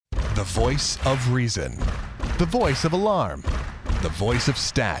The voice of reason. The voice of alarm. The voice of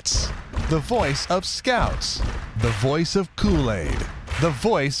stats. The voice of scouts. The voice of Kool-Aid. The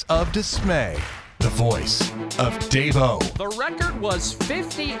voice of dismay. The voice of Dave-O. The record was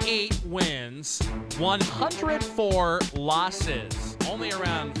 58 wins, 104 losses. Only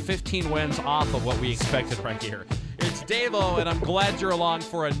around 15 wins off of what we expected right here. It's Dave-O, and I'm glad you're along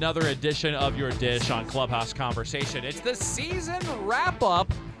for another edition of Your Dish on Clubhouse Conversation. It's the season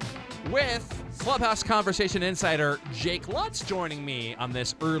wrap-up with Clubhouse Conversation insider Jake Lutz joining me on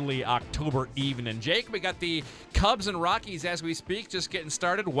this early October evening. Jake, we got the Cubs and Rockies as we speak, just getting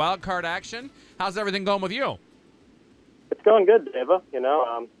started. Wild card action. How's everything going with you? It's going good, Deva.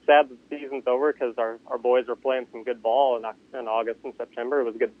 Sad that the season's over because our boys are playing some good ball in August and September. It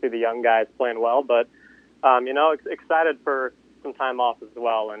was good to see the young guys playing well, but excited for some time off as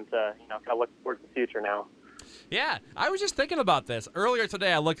well, and kind of look forward to the future now. Yeah, I was just thinking about this. Earlier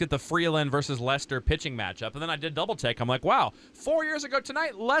today, I looked at the Freeland versus Lester pitching matchup, and then I did double take. I'm like, wow, 4 years ago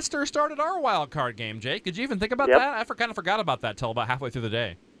tonight, Lester started our wild card game, Jake. Did you even think about that? I kind of forgot about that till about halfway through the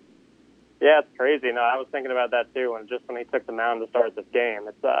day. Yeah, it's crazy. No, I was thinking about that too, and just when he took the mound to start this game.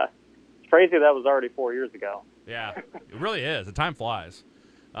 It's crazy that was already 4 years ago. Yeah, it really is. The time flies.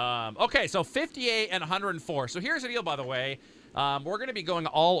 Okay, so 58 and 104. So here's the deal, by the way. We're going to be going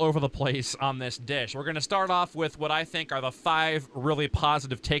all over the place on this dish. We're going to start off with what I think are the 5 really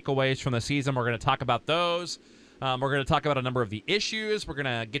positive takeaways from the season. We're going to talk about those. We're going to talk about a number of the issues. We're going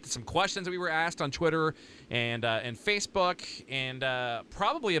to get to some questions that we were asked on Twitter and Facebook, and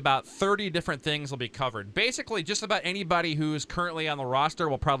probably about 30 different things will be covered. Basically, just about anybody who's currently on the roster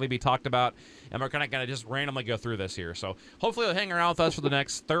will probably be talked about, and we're kind of going to just randomly go through this here. So hopefully you'll hang around with us for the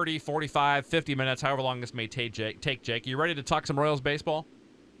next 30, 45, 50 minutes, however long this may take, Jake. You ready to talk some Royals baseball?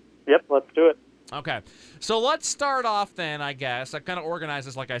 Yep, let's do it. Okay, so let's start off then, I guess. I've kind of organized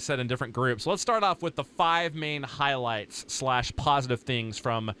this, like I said, in different groups. Let's start off with the 5 main highlights / positive things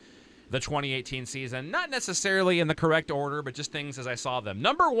from the 2018 season. Not necessarily in the correct order, but just things as I saw them.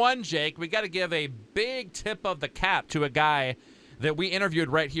 Number 1, Jake, we got to give a big tip of the cap to a guy that we interviewed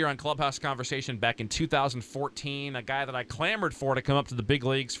right here on Clubhouse Conversation back in 2014, a guy that I clamored for to come up to the big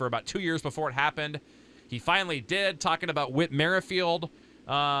leagues for about 2 years before it happened. He finally did, talking about Whit Merrifield,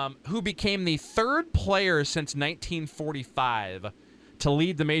 who became the 3rd player since 1945 to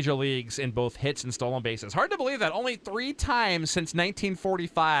lead the major leagues in both hits and stolen bases. Hard to believe that. Only 3 times since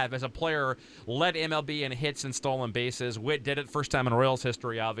 1945 as a player led MLB in hits and stolen bases. Whit did it first time in Royals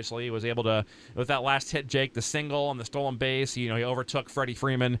history, obviously. He was able to, with that last hit, Jake, the single and the stolen base, he overtook Freddie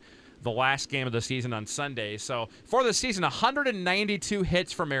Freeman the last game of the season on Sunday. So for the season, 192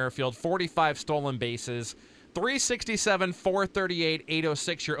 hits for Merrifield, 45 stolen bases, 367, 438,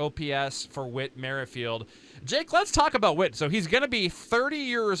 806, your OPS for Whit Merrifield. Jake, let's talk about Whit. So he's going to be 30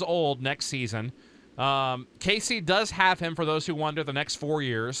 years old next season. Casey does have him, for those who wonder, the next 4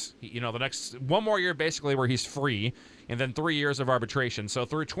 years. The next 1 more year basically where he's free, and then 3 years of arbitration. So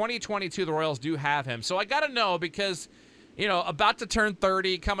through 2022, the Royals do have him. So I got to know, because about to turn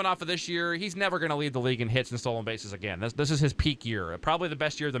 30, coming off of this year, he's never going to lead the league in hits and stolen bases again. This is his peak year. Probably the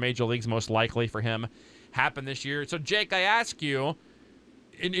best year of the major leagues, most likely for him, happened this year. So, Jake, I ask you,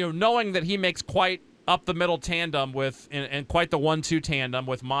 knowing that he makes quite up the middle tandem with, and quite the 1-2 tandem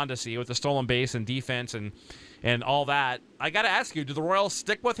with Mondesi, with the stolen base and defense and all that, I got to ask you, do the Royals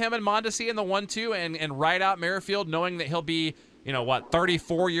stick with him and Mondesi in the 1-2 and ride out Merrifield, knowing that he'll be,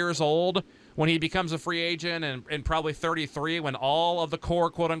 34 years old when he becomes a free agent, and probably 33 when all of the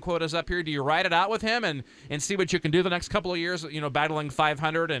core, quote-unquote, is up here? Do you ride it out with him and see what you can do the next couple of years, battling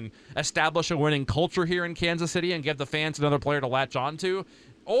 500 and establish a winning culture here in Kansas City and give the fans another player to latch on to?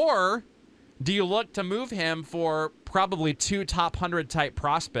 Or do you look to move him for probably 2 top 100 type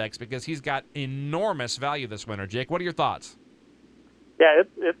prospects, because he's got enormous value this winter? Jake, what are your thoughts? Yeah,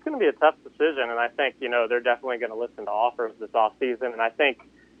 it's going to be a tough decision, and I think, they're definitely going to listen to offers this offseason, and I think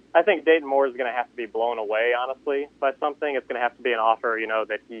Dayton Moore is going to have to be blown away, honestly, by something. It's going to have to be an offer,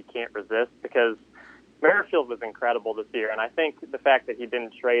 that he can't resist, because Merrifield was incredible this year. And I think the fact that he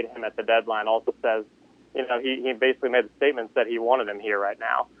didn't trade him at the deadline also says, he basically made the statements that he wanted him here right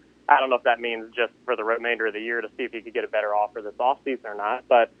now. I don't know if that means just for the remainder of the year to see if he could get a better offer this offseason or not.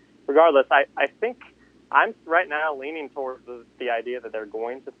 But regardless, I think I'm right now leaning towards the idea that they're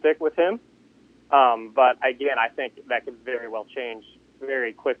going to stick with him. But again, I think that could very well change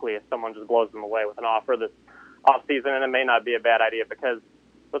very quickly if someone just blows them away with an offer this offseason, and it may not be a bad idea, because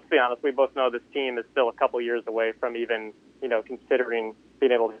let's be honest, we both know this team is still a couple years away from even, considering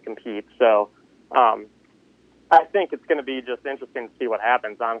being able to compete. So I think it's going to be just interesting to see what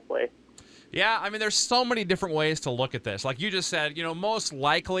happens, honestly. Yeah, I mean, there's so many different ways to look at this. Like you just said, most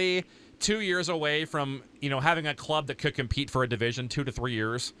likely 2 years away from, having a club that could compete for a division, 2 to 3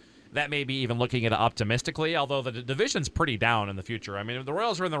 years. That may be even looking at it optimistically, although the division's pretty down in the future. I mean, the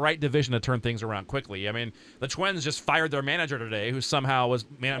Royals are in the right division to turn things around quickly. I mean, the Twins just fired their manager today, who somehow was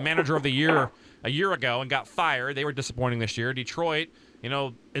manager of the year a year ago and got fired. They were disappointing this year. Detroit,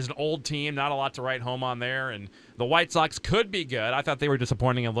 is an old team, not a lot to write home on there. And the White Sox could be good. I thought they were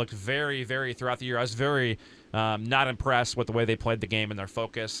disappointing and looked very, very throughout the year. I was very not impressed with the way they played the game and their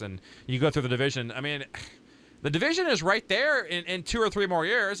focus. And you go through the division. I mean, the division is right there in 2 or 3 more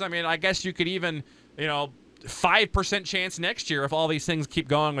years. I mean, I guess you could even, 5% chance next year if all these things keep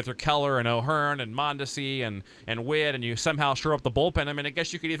going with your Keller and O'Hearn and Mondesi and Witt, and you somehow shore up the bullpen. I mean, I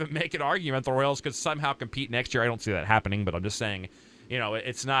guess you could even make an argument the Royals could somehow compete next year. I don't see that happening, but I'm just saying,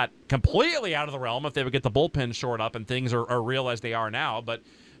 it's not completely out of the realm if they would get the bullpen shored up and things are real as they are now. But,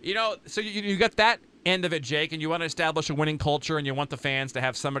 so you got that end of it, Jake, and you want to establish a winning culture and you want the fans to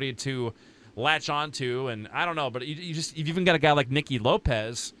have somebody to latch onto, and I don't know, but you've even got a guy like Nicky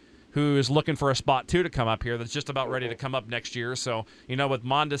Lopez who is looking for a spot to come up here that's just about ready to come up next year. So, with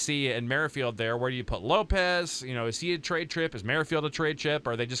Mondesi and Merrifield there, where do you put Lopez? Is he a trade chip? Is Merrifield a trade chip?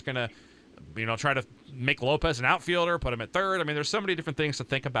 Are they just going to, try to make Lopez an outfielder, put him at third? I mean, there's so many different things to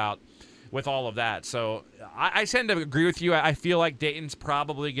think about with all of that. So I tend to agree with you. I feel like Dayton's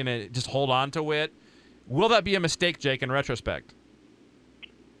probably going to just hold on to it. Will that be a mistake, Jake, in retrospect?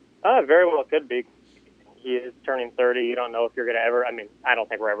 Very well could be. He is turning 30. You don't know if you're going to ever – I mean, I don't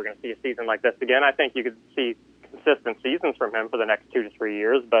think we're ever going to see a season like this again. I think you could see consistent seasons from him for the next 2 to 3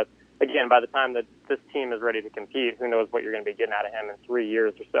 years. But, again, by the time that this team is ready to compete, who knows what you're going to be getting out of him in 3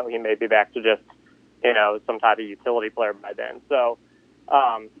 years or so. He may be back to just, some type of utility player by then. So,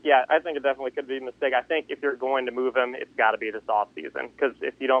 yeah, I think it definitely could be a mistake. I think if you're going to move him, it's got to be this offseason. Because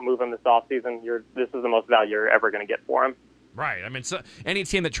if you don't move him this offseason, this is the most value you're ever going to get for him. Right. I mean, so any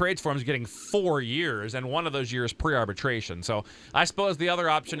team that trades for him is getting 4 years, and one of those years pre-arbitration. So I suppose the other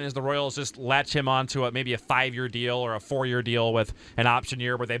option is the Royals just latch him onto maybe a 5-year deal or a 4-year deal with an option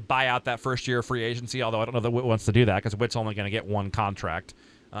year where they buy out that first year of free agency, although I don't know that Witt wants to do that because Witt's only going to get one contract.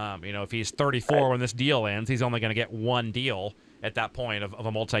 If he's 34 when this deal ends, he's only going to get one deal at that point of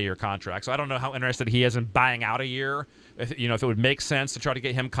a multi-year contract. So I don't know how interested he is in buying out a year. If it would make sense to try to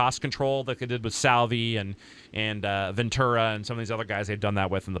get him cost control like they did with Salvi and Ventura and some of these other guys they've done that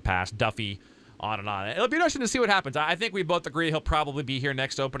with in the past, Duffy, on and on. It'll be interesting to see what happens. I think we both agree he'll probably be here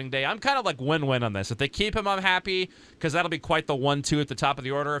next opening day. I'm kind of like win-win on this. If they keep him, I'm happy because that'll be quite the 1-2 at the top of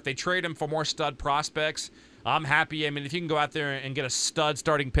the order. If they trade him for more stud prospects, I'm happy. I mean, if you can go out there and get a stud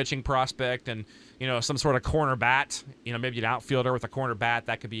starting pitching prospect and, some sort of corner bat, maybe an outfielder with a corner bat,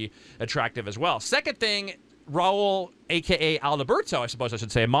 that could be attractive as well. Second thing, Raul, a.k.a. Alberto, I suppose I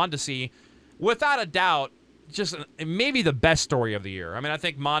should say, Mondesi, without a doubt, just maybe the best story of the year. I mean, I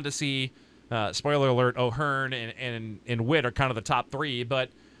think Mondesi, spoiler alert, O'Hearn and Witt are kind of the top 3,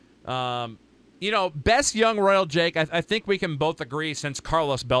 but, best young Royal, Jake, I think we can both agree since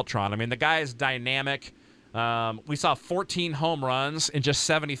Carlos Beltran. I mean, the guy is dynamic. We saw 14 home runs in just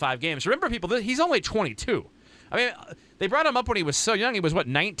 75 games. Remember, people, he's only 22. I mean, they brought him up when he was so young. He was,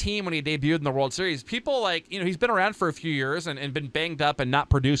 19 when he debuted in the World Series. People he's been around for a few years and been banged up and not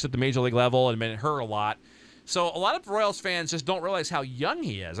produced at the major league level and been hurt a lot. So a lot of Royals fans just don't realize how young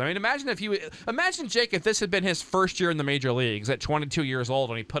he is. I mean, imagine, Jake, if this had been his first year in the major leagues at 22 years old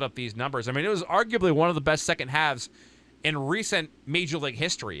and he put up these numbers. I mean, it was arguably one of the best second halves in recent major league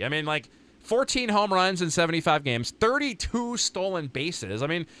history. I mean, 14 home runs in 75 games, 32 stolen bases. I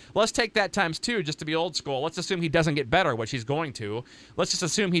mean, let's take that times 2 just to be old school. Let's assume he doesn't get better, which he's going to. Let's just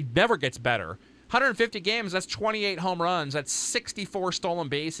assume he never gets better. 150 games, that's 28 home runs. That's 64 stolen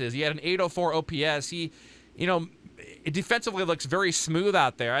bases. He had an 804 OPS. He, it defensively looks very smooth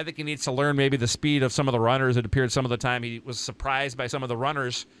out there. I think he needs to learn maybe the speed of some of the runners. It appeared some of the time he was surprised by some of the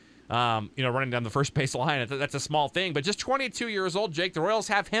runners running down the first base line. That's a small thing, but just 22 years old, Jake. The Royals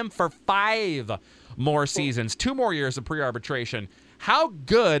have him for 5 more seasons, 2 more years of pre-arbitration. How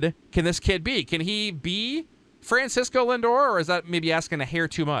good can this kid be? Can he be Francisco Lindor, or is that maybe asking a hair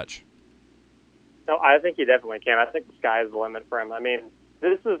too much? No, I think he definitely can. I think the sky is the limit for him. I mean,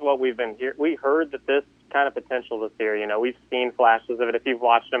 this is what we've been here. We heard that this kind of potential this year. We've seen flashes of it. If you've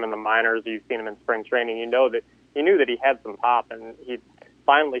watched him in the minors, or you've seen him in spring training, you knew that he had some pop, and he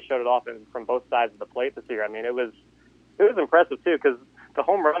finally showed it off from both sides of the plate this year. I mean, it was impressive too, because the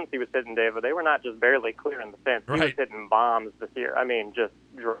home runs he was hitting, David, they were not just barely clearing the fence. He was hitting bombs this year. I mean, just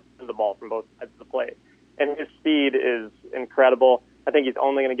drove the ball from both sides of the plate. And his speed is incredible. I think he's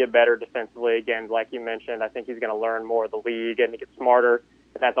only going to get better defensively. Again, like you mentioned, I think he's going to learn more of the league and get smarter.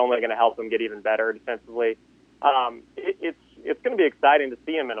 That's only going to help him get even better defensively. It's going to be exciting to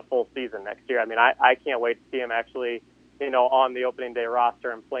see him in a full season next year. I mean, I can't wait to see him actually, on the opening day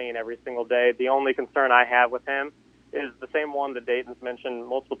roster and playing every single day. The only concern I have with him is the same one that Dayton's mentioned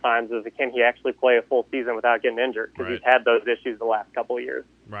multiple times, is can he actually play a full season without getting injured? Because he's had those issues the last couple of years.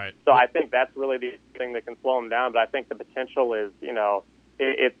 Right. So I think that's really the thing that can slow him down. But I think the potential is,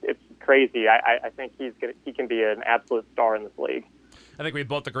 it's crazy. I think he can be an absolute star in this league. I think we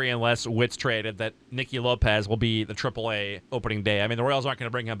both agree, unless Witt's traded, that Nicky Lopez will be the AAA opening day. I mean, the Royals aren't going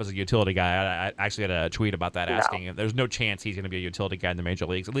to bring him up as a utility guy. I actually had a tweet about that asking him. There's no chance he's going to be a utility guy in the major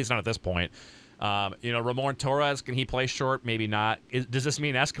leagues, at least not at this point. Ramon Torres, can he play short? Maybe not. Does this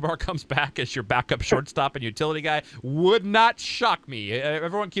mean Escobar comes back as your backup shortstop and utility guy? Would not shock me.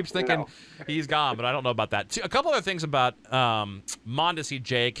 Everyone keeps thinking he's gone, but I don't know about that. A couple other things about Mondesi,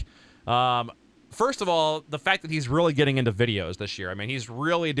 Jake. First of all, the fact that he's really getting into videos this year. I mean, he's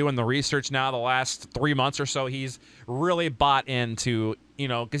really doing the research now. The last 3 months or so, he's really bought into,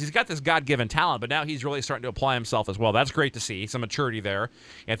 because he's got this God-given talent, but now he's really starting to apply himself as well. That's great to see, some maturity there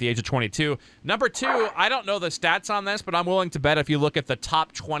at the age of 22. Number two, I don't know the stats on this, but I'm willing to bet if you look at the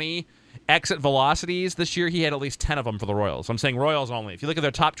top 20 exit velocities this year, he had at least 10 of them for the Royals. I'm saying Royals only. If you look at their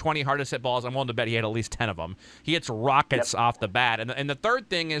top 20 hardest hit balls, I'm willing to bet he had at least 10 of them. He hits rockets off the bat. And the third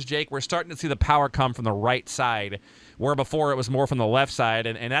thing is, Jake, we're starting to see the power come from the right side, where before it was more from the left side,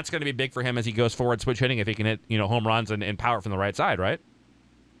 and that's going to be big for him as he goes forward switch hitting, if he can hit home runs and power from the right side, right?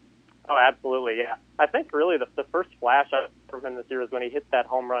 Oh, absolutely, yeah. I think really the first flash from him this year was when he hit that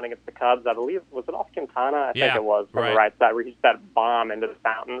home run against the Cubs. I believe, was it off Quintana? I think it was, from the right side, where he hit that bomb into the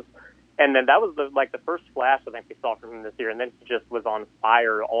fountains. And then that was the first flash I think we saw from him this year, and then he just was on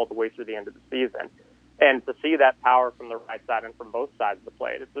fire all the way through the end of the season. And to see that power from the right side and from both sides of the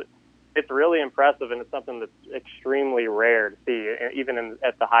plate, it's really impressive, and it's something that's extremely rare to see, even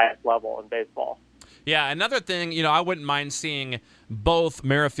at the highest level in baseball. Yeah, another thing, I wouldn't mind seeing both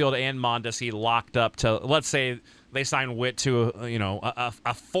Merrifield and Mondesi locked up to, let's say, they sign Witt to a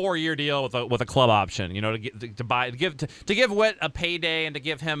 4-year deal with a club option, to give Witt a payday and to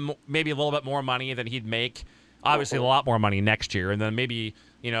give him maybe a little bit more money than he'd make, obviously a lot more money next year, and then maybe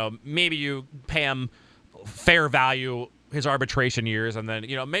you pay him fair value his arbitration years, and then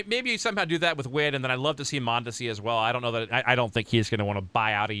maybe you somehow do that with Witt, and then I'd love to see Mondesi as well. I don't know that I don't think he's going to want to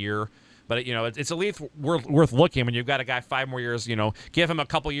buy out a year. But, it's at least worth looking when you've got a guy 5 more years, give him a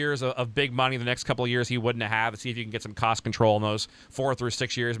couple years of big money the next couple of years he wouldn't have, see if you can get some cost control in those 4 through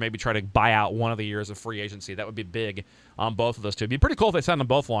 6 years, maybe try to buy out one of the years of free agency. That would be big on both of those two. It'd be pretty cool if they signed them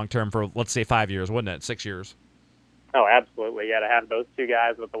both long-term for, let's say, 5 years, wouldn't it? 6 years. Oh, absolutely. Yeah, to have those two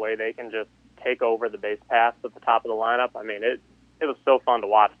guys with the way they can just take over the base paths at the top of the lineup, I mean, it was so fun to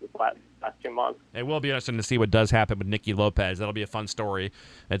watch this last 2 months. It will be interesting to see what does happen with Nicky Lopez. That'll be a fun story.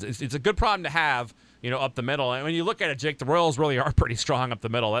 It's a good problem to have, up the middle. And when you look at it, Jake, the Royals really are pretty strong up the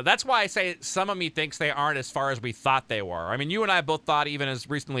middle. That's why I say some of me thinks they aren't as far as we thought they were. I mean, you and I both thought even as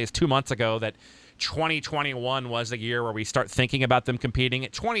recently as 2 months ago that 2021 was the year where we start thinking about them competing.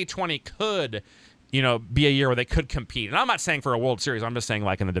 2020 could, be a year where they could compete. And I'm not saying for a World Series. I'm just saying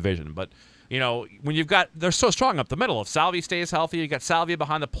like in the division. But when they're so strong up the middle. If Salvi stays healthy, you got Salvi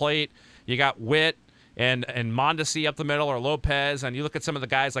behind the plate, you got Witt and Mondesi up the middle, or Lopez, and you look at some of the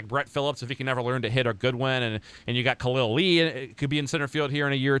guys like Brett Phillips, if he can never learn to hit, or Goodwin, and you got Khalil Lee, it could be in center field here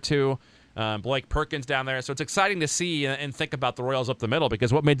in a year or two. Blake Perkins down there. So it's exciting to see and think about the Royals up the middle,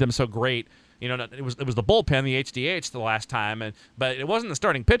 because what made them so great, it was the bullpen, the HDH the last time, but it wasn't the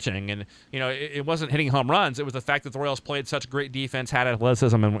starting pitching, and it wasn't hitting home runs. It was the fact that the Royals played such great defense, had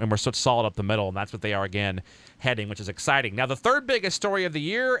athleticism, and were such solid up the middle, and that's what they are again heading, which is exciting. Now, the third biggest story of the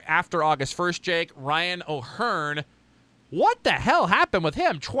year after August 1st, Jake, Ryan O'Hearn. What the hell happened with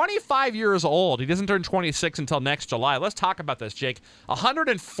him? 25 years old. He doesn't turn 26 until next July. Let's talk about this, Jake.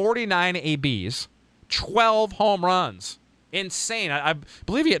 149 ABs, 12 home runs. Insane. I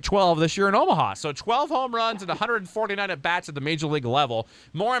believe he hit 12 this year in Omaha. So 12 home runs and 149 at-bats at the Major League level.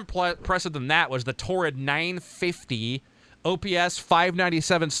 More impressive than that was the torrid 950 OPS,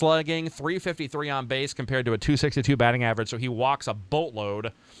 597 slugging, 353 on base compared to a 262 batting average. So he walks a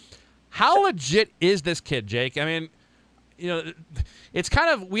boatload. How legit is this kid, Jake? I mean, it's kind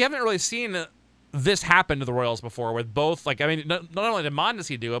of, we haven't really seen this happen to the Royals before with both, not only did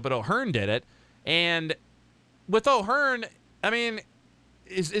Mondesi do it, but O'Hearn did it. And with O'Hearn, I mean,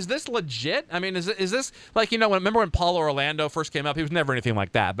 is this legit? I mean, is this remember when Paulo Orlando first came up? He was never anything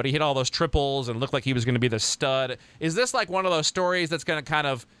like that, but he hit all those triples and looked like he was going to be the stud. Is this like one of those stories that's going to kind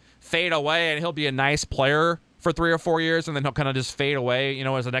of fade away and he'll be a nice player for 3 or 4 years and then he'll kind of just fade away,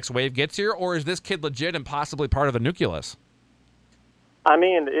 as the next wave gets here? Or is this kid legit and possibly part of the nucleus? I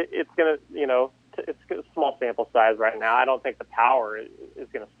mean, it's going to, it's a small sample size right now. I don't think the power is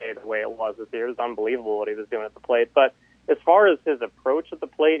going to stay the way it was this year. It was unbelievable what he was doing at the plate. But as far as his approach at the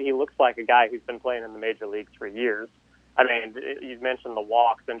plate, he looks like a guy who's been playing in the major leagues for years. I mean, you mentioned the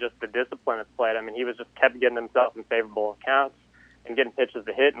walks and just the discipline at the plate. I mean, he was just kept getting himself in favorable accounts and getting pitches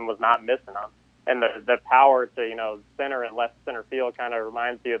to hit and was not missing them. And the power to, center and left center field kind of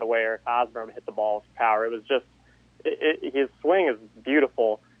reminds you of the way Eric Hosmer hit the ball with power. It was just, his swing is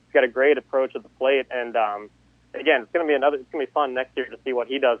beautiful. He's got a great approach at the plate. And, again, it's going to be fun next year to see what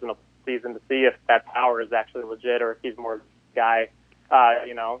he does in the season, to see if that power is actually legit or if he's more a guy,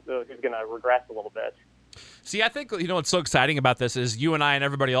 who's going to regress a little bit. See, I think, what's so exciting about this is you and I and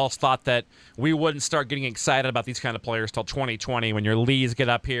everybody else thought that we wouldn't start getting excited about these kind of players till 2020 when your Lees get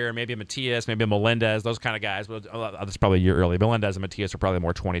up here, maybe a Matias, maybe a Melendez, those kind of guys. Well, that's probably a year early. Melendez and Matias are probably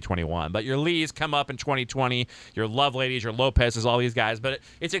more 2021. But your Lees come up in 2020, your Loveladies, your Lopez's, all these guys. But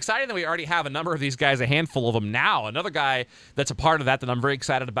it's exciting that we already have a number of these guys, a handful of them now. Another guy that's a part of that I'm very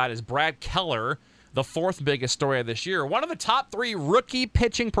excited about is Brad Keller, the fourth biggest story of this year. One of the top 3 rookie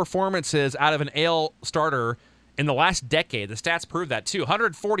pitching performances out of an AL starter in the last decade. The stats prove that, too.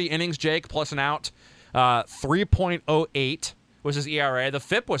 140 innings, Jake, plus an out. 3.08 was his ERA. The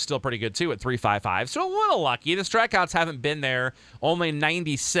FIP was still pretty good, too, at 3.55. So a little lucky. The strikeouts haven't been there. Only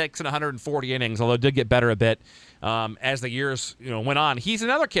 96 in 140 innings, although it did get better a bit as the years went on. He's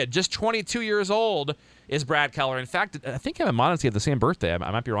another kid, just 22 years old, is Brad Keller. In fact, I think him and Mondesi have the same birthday.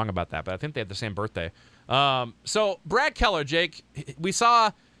 I might be wrong about that, but I think they have the same birthday. So Brad Keller, Jake, we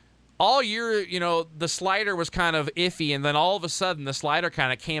saw all year, the slider was kind of iffy, and then all of a sudden the slider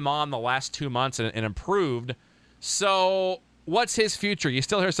kind of came on the last 2 months and improved. So what's his future? You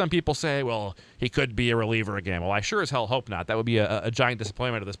still hear some people say, well, he could be a reliever again. Well, I sure as hell hope not. That would be a giant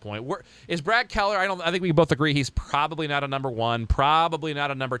disappointment at this point. Is Brad Keller, I think we both agree he's probably not a number 1, probably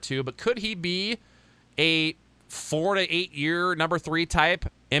not a number 2, but could he be a 4 to 8 year number 3 type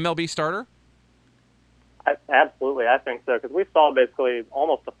MLB starter? Absolutely, I think so, because we saw basically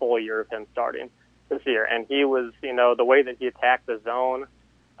almost a full year of him starting this year, and he was, the way that he attacked the zone,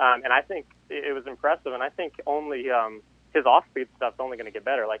 and I think it was impressive, and I think only his off-speed stuff's only going to get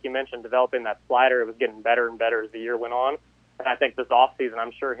better. Like you mentioned, developing that slider, it was getting better and better as the year went on, and I think this offseason,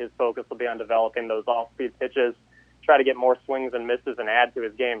 I'm sure his focus will be on developing those off-speed pitches, try to get more swings and misses and add to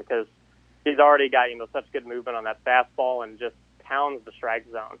his game, because he's already got, such good movement on that fastball and just pounds the strike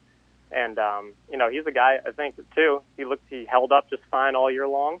zone. And, he's a guy, I think, too, he held up just fine all year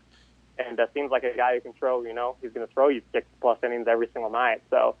long. And seems like a guy who can throw, he's going to throw you 6+ innings every single night.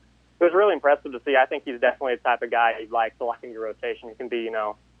 So it was really impressive to see. I think he's definitely the type of guy you'd like to lock in your rotation. He can be,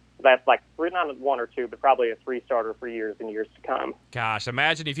 that's like not 1 or 2, but probably a 3 starter for years and years to come. Gosh,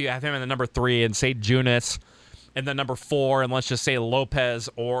 imagine if you have him in the number 3 and say Junis and then number 4, and let's just say Lopez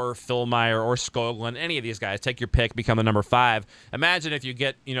or Philmeyer or Skoglund, any of these guys, take your pick, become the number 5. Imagine if you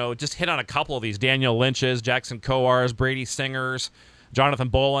get, just hit on a couple of these, Daniel Lynch's, Jackson Coars, Brady Singers, Jonathan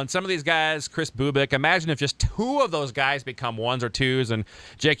Bolin, some of these guys, Chris Bubik. Imagine if just 2 of those guys become 1s or 2s, and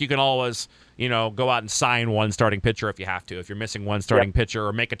Jake, you can always, go out and sign one starting pitcher if you have to. If you're missing one starting pitcher,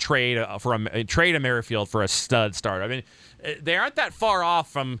 or make a trade trade a Merrifield for a stud starter. I mean, they aren't that far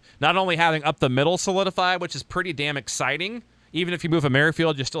off from not only having up the middle solidified, which is pretty damn exciting. Even if you move a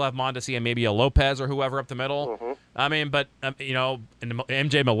Merrifield, you still have Mondesi and maybe a Lopez or whoever up the middle. Mm-hmm. I mean, but and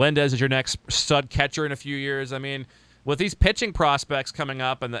MJ Melendez is your next stud catcher in a few years. I mean, with these pitching prospects coming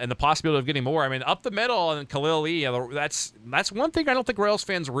up and the possibility of getting more, I mean, up the middle and Khalil Lee, that's one thing I don't think Royals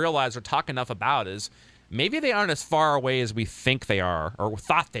fans realize or talk enough about is maybe they aren't as far away as we think they are or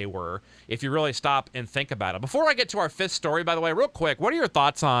thought they were if you really stop and think about it. Before I get to our 5th story, by the way, real quick, what are your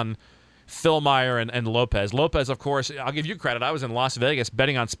thoughts on Philmeyer and Lopez? Lopez, of course, I'll give you credit. I was in Las Vegas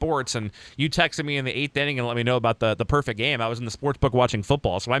betting on sports, and you texted me in the 8th inning and let me know about the perfect game. I was in the sports book watching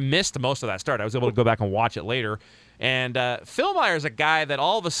football, so I missed most of that start. I was able to go back and watch it later. And Philmeyer is a guy that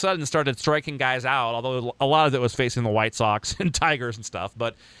all of a sudden started striking guys out, although a lot of it was facing the White Sox and Tigers and stuff.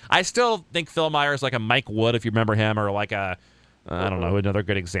 But I still think Philmeyer is like a Mike Wood, if you remember him, or like a, I don't know, another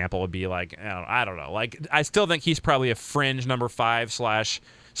good example would be like, I don't know. Like, I still think he's probably a fringe number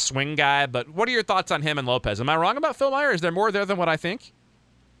 5/swing guy. But what are your thoughts on him and Lopez? Am I wrong about Philmeyer? Is there more there than what I think?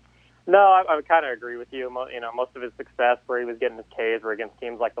 No, I would kind of agree with you. Most of his success where he was getting his Ks were against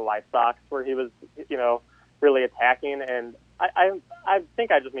teams like the White Sox, where he was, really attacking. And I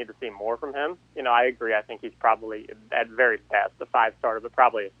think I just need to see more from him. I agree. I think he's probably, at very best, a 5 starter, but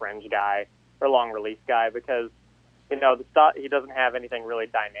probably a fringe guy or long release guy because, he doesn't have anything really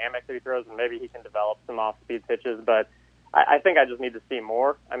dynamic that he throws, and maybe he can develop some off-speed pitches. But I think I just need to see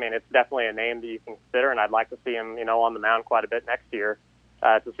more. I mean, it's definitely a name that you can consider, and I'd like to see him, on the mound quite a bit next year.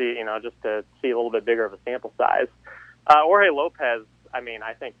 to see, just to see a little bit bigger of a sample size. Jorge Lopez, I mean,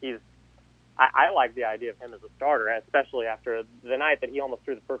 I think I like the idea of him as a starter, especially after the night that he almost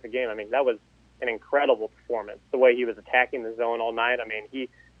threw the perfect game. I mean, that was an incredible performance, the way he was attacking the zone all night. I mean,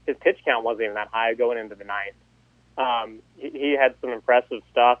 his pitch count wasn't even that high going into the ninth. He had some impressive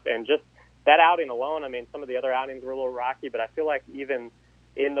stuff, and just that outing alone, I mean, some of the other outings were a little rocky, but I feel like even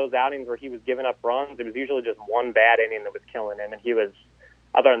in those outings where he was giving up runs, it was usually just one bad inning that was killing him, and he was,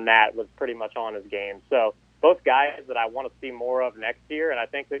 other than that, was pretty much on his game. So both guys that I want to see more of next year, and I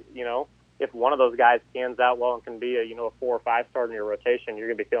think that, if one of those guys stands out well and can be a 4 or 5 star in your rotation, you're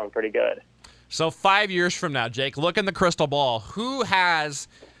going to be feeling pretty good. So 5 years from now, Jake, look in the crystal ball. Who has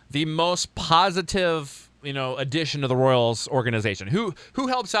the most positive, addition to the Royals organization? Who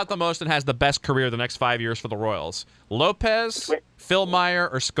helps out the most and has the best career the next 5 years for the Royals? Lopez, Phil Meyer,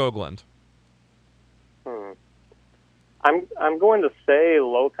 or Skoglund? I'm going to say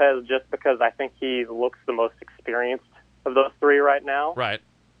Lopez just because I think he looks the most experienced of those three right now. Right.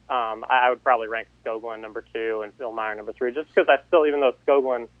 I would probably rank Skoglund number 2 and Phil Meyer number 3, just because I still, even though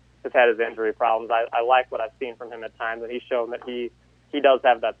Skoglund has had his injury problems, I like what I've seen from him at times, and he's shown that he does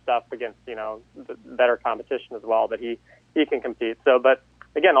have that stuff against, the better competition as well, that he can compete. So, but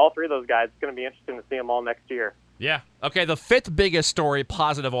again, all three of those guys, it's going to be interesting to see them all next year. Yeah. Okay, the fifth biggest story,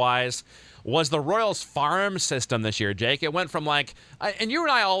 positive-wise, was the Royals farm system this year, Jake. It went from and you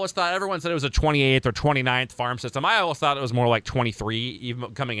and I always thought, everyone said it was a 28th or 29th farm system. I always thought it was more like 23,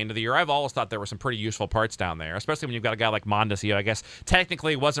 even coming into the year. I've always thought there were some pretty useful parts down there, especially when you've got a guy like Mondesi. I guess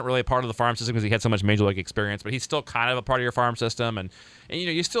technically wasn't really a part of the farm system because he had so much major league experience, but he's still kind of a part of your farm system. And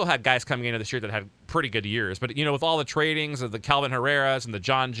you still had guys coming into this year that had pretty good years. But, with all the tradings of the Calvin Herreras and the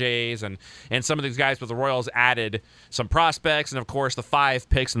John Jays and some of these guys with the Royals added some prospects, and, of course, the 5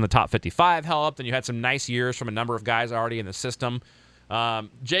 picks in the top 55 helped, and you had some nice years from a number of guys already in the system.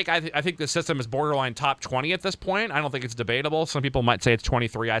 Jake, I think the system is borderline top 20 at this point. I don't think it's debatable. Some people might say it's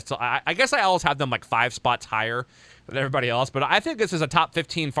 23. I guess I always have them 5 spots higher than everybody else, but I think this is a top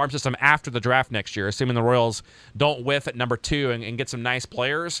 15 farm system after the draft next year, assuming the Royals don't whiff at number 2 and get some nice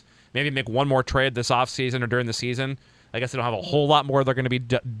players. Maybe make one more trade this offseason or during the season. I guess they don't have a whole lot more they're going to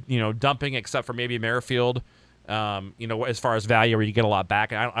be dumping, except for maybe Merrifield. As far as value, where you get a lot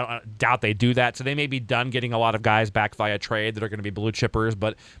back. I doubt they do that. So they may be done getting a lot of guys back via trade that are going to be blue chippers.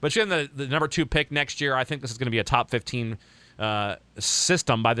 But in the number 2 pick next year, I think this is going to be a top 15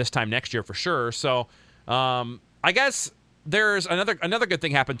 system by this time next year for sure. So I guess there's another good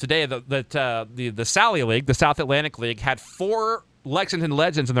thing happened today that the Sally League, the South Atlantic League, had 4 Lexington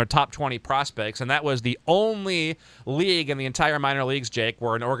Legends in their top 20 prospects, and that was the only league in the entire minor leagues, Jake,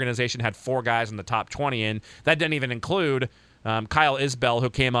 where an organization had 4 guys in the top 20, and that didn't even include Kyle Isbell,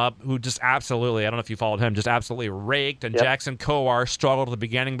 who came up, who just absolutely, I don't know if you followed him, just absolutely raked, and yep. Jackson Kowar struggled at the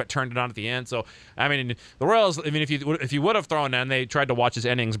beginning but turned it on at the end. So, I mean, the Royals, if you would have thrown in, they tried to watch his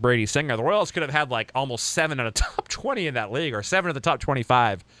innings, Brady Singer, the Royals could have had almost 7 out of the top 20 in that league, or 7 of the top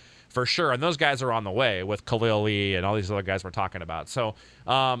 25. For sure, and those guys are on the way with Khalil Lee and all these other guys we're talking about. So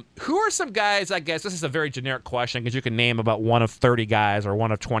who are some guys, I guess, this is a very generic question because you can name about one of 30 guys or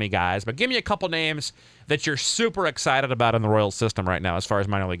one of 20 guys, but give me a couple names that you're super excited about in the Royals system right now as far as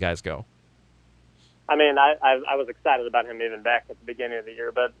minor league guys go. I mean, I was excited about him even back at the beginning of the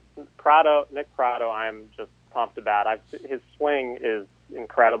year, but Nick Prado, I'm just pumped about. His swing is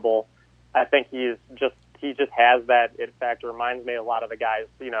incredible. I think he just has that it factor. Reminds me a lot of the guys,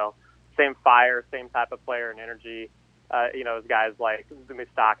 same fire, same type of player and energy. As guys like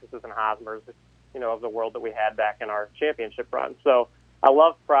Moustakas and Hosmers, of the world that we had back in our championship run. So I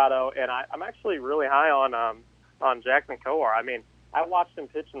love Prado, and I'm actually really high on Jackson Kowar. I mean, I watched him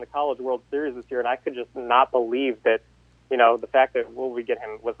pitch in the College World Series this year, and I could just not believe that, the fact that we get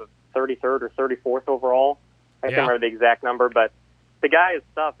him was the 33rd or 34th overall. I can't remember the exact number, but the guy's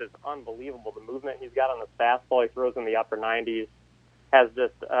stuff is unbelievable. The movement he's got on the fastball, he throws in the upper 90s, has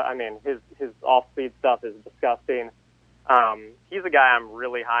just, his off-speed stuff is disgusting. He's a guy I'm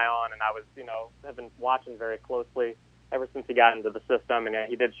really high on, and I was, have been watching very closely ever since he got into the system, and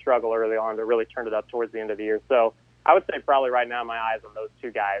he did struggle early on, but really turned it up towards the end of the year. So I would say probably right now my eyes on those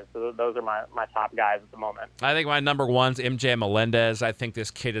 2 guys. So those are my top guys at the moment. I think my number 1's MJ Melendez. I think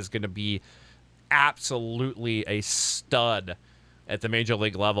this kid is going to be absolutely a stud at the major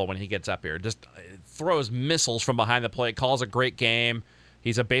league level when he gets up here. Just throws missiles from behind the plate, calls a great game.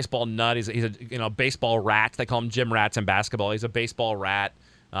 He's a baseball nut. He's a baseball rat. They call him gym rats in basketball. He's a baseball rat.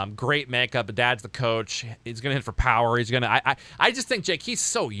 Great makeup. The dad's the coach. He's going to hit for power. He's going to. I just think, Jake, he's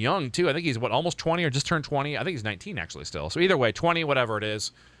so young too. I think he's almost 20 or just turned 20. I think he's 19 actually still. So either way, 20, whatever it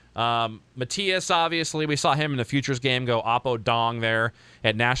is. Matias, obviously, we saw him in the Futures game go Oppo Dong there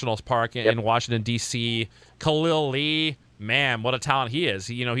at Nationals Park in Washington, D.C. Khalil Lee, man, what a talent he is.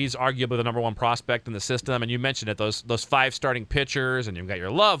 He's arguably the number one prospect in the system, and you mentioned it, those 5 starting pitchers, and you've got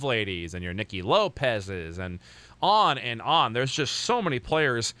your Love Ladies and your Nicky Lopez's and on and on. There's just so many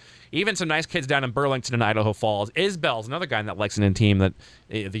players, even some nice kids down in Burlington and Idaho Falls. Isbell's another guy in that Lexington team that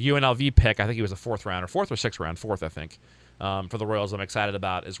the UNLV pick, I think he was a 4th round, or 4th or 6th round, 4th, I think. For the Royals, I'm excited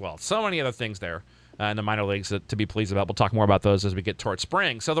about as well. So many other things there in the minor leagues to be pleased about. We'll talk more about those as we get towards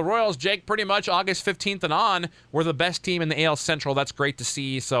spring. So the Royals, Jake, pretty much August 15th and on, were the best team in the AL Central. That's great to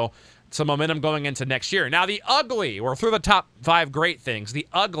see. So some momentum going into next year. Now the ugly, we're through the top 5 great things. The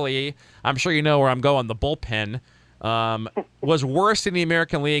ugly, I'm sure you know where I'm going, the bullpen, was worse in the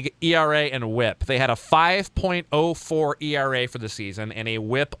American League ERA and WHIP. They had a 5.04 ERA for the season and a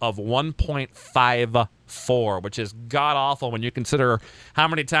WHIP of 1.54, which is god-awful when you consider how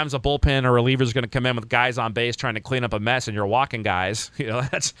many times a bullpen or reliever is going to come in with guys on base trying to clean up a mess and you're walking guys.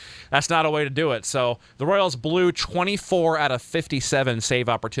 That's not a way to do it. So the Royals blew 24 out of 57 save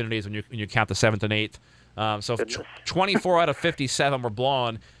opportunities when you count the 7th and 8th. So 24 out of 57 were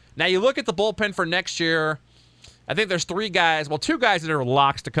blown. Now you look at the bullpen for next year. I think there's 2 guys that are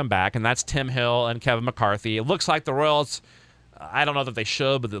locks to come back, and that's Tim Hill and Kevin McCarthy. It looks like the Royals, I don't know that they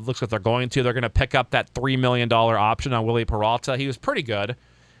should, but it looks like they're going to. They're going to pick up that $3 million option on Willie Peralta. He was pretty good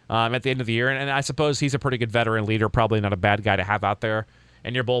at the end of the year, and I suppose he's a pretty good veteran leader, probably not a bad guy to have out there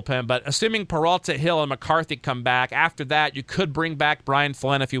in your bullpen. But assuming Peralta, Hill, and McCarthy come back, after that you could bring back Brian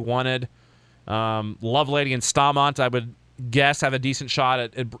Flynn if you wanted. Lovelady and Stamont, I would guess, have a decent shot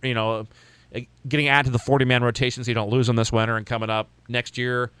at getting added to the 40-man rotation so you don't lose them this winter and coming up next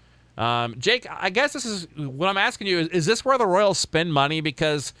year. Jake, I guess this is what I'm asking you. Is this where the Royals spend money?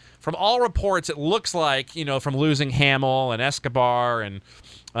 Because from all reports, it looks like, from losing Hamill and Escobar and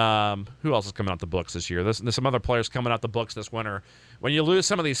who else is coming out the books this year? There's some other players coming out the books this winter. When you lose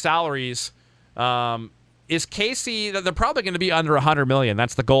some of these salaries, is Casey, they're probably going to be under $100 million.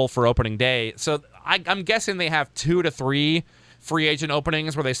 That's the goal for opening day. So I'm guessing they have 2 to 3 free agent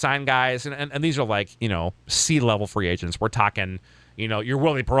openings where they sign guys, and these are like, C-level free agents. We're talking, your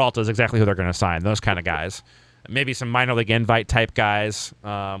Willie Peralta is exactly who they're going to sign, those kind of guys. Maybe some minor league invite type guys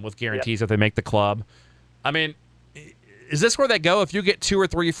with guarantees that they make the club. I mean, is this where they go? If you get 2 or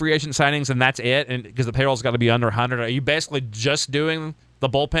 3 free agent signings and that's it, and because the payroll's got to be under 100, are you basically just doing the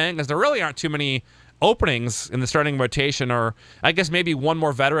bullpen? Because there really aren't too many openings in the starting rotation, or I guess maybe one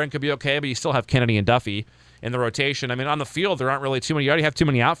more veteran could be okay, but you still have Kennedy and Duffy in the rotation. I mean, on the field, there aren't really too many. You already have too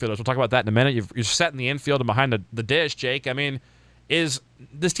many outfielders. We'll talk about that in a minute. You're setting the infield and behind the dish, Jake. I mean, this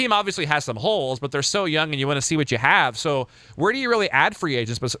team obviously has some holes, but they're so young and you want to see what you have. So where do you really add free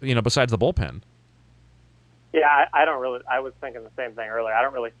agents, besides the bullpen? Yeah, I was thinking the same thing earlier. I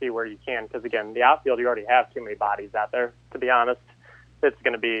don't really see where you can because, again, the outfield, you already have too many bodies out there, to be honest. It's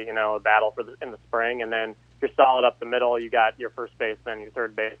going to be, a battle in the spring. And then you're solid up the middle. You got your first baseman, your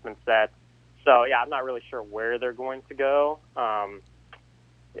third baseman set. So, yeah, I'm not really sure where they're going to go.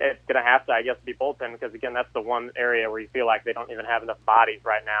 It's going to have to, I guess, be bullpen because, again, that's the one area where you feel like they don't even have enough bodies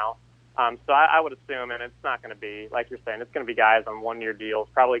right now. So I would assume, and it's not going to be, like you're saying, it's going to be guys on one-year deals,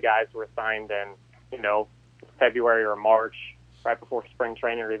 probably guys who are signed in, February or March, right before spring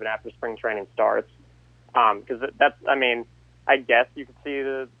training or even after spring training starts. Because I guess you could see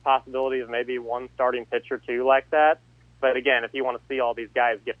the possibility of maybe one starting pitcher, too, like that. But again, if you want to see all these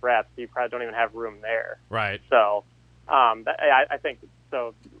guys get reps, you probably don't even have room there. Right. So I think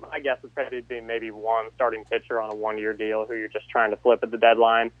so. I guess it's probably be maybe one starting pitcher on a one-year deal who you're just trying to flip at the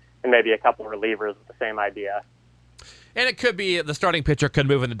deadline, and maybe a couple of relievers with the same idea. And it could be the starting pitcher could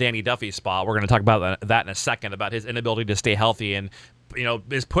move into Danny Duffy's spot. We're going to talk about that in a second, about his inability to stay healthy. And,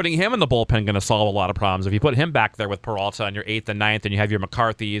 is putting him in the bullpen going to solve a lot of problems? If you put him back there with Peralta on your 8th and 9th, and you have your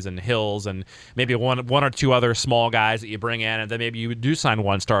McCarthys and Hills and maybe one or two other small guys that you bring in, and then maybe you do sign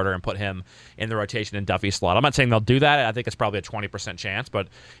one starter and put him in the rotation in Duffy's slot. I'm not saying they'll do that. I think it's probably a 20% chance, but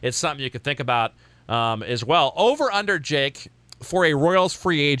it's something you could think about as well. Over under, Jake, for a Royals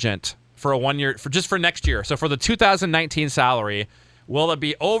free agent for a 1 year, for next year. So for the 2019 salary, will it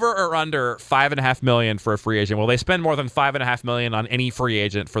be over or under $5.5 million for a free agent? Will they spend more than $5.5 million on any free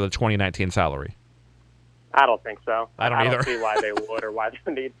agent for the 2019 salary? I don't think so. I don't either. I don't see why they would or why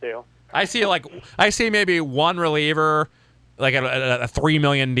they need to. I see maybe one reliever, like a $3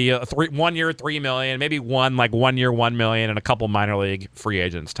 million deal, 1 year $3 million, maybe one 1 year $1 million, and a couple minor league free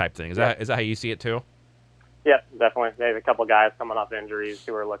agents type thing. Is that how you see it too? Yeah, definitely. Maybe a couple guys coming off injuries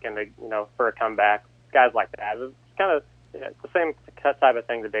who are looking to, for a comeback. Guys like that. It's kind of it's the same type of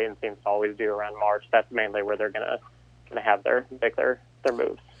thing the Dayton seems to always do around March. That's mainly where they're gonna have make their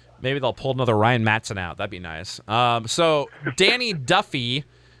moves. Maybe they'll pull another Ryan Matson out. That'd be nice. So Danny Duffy,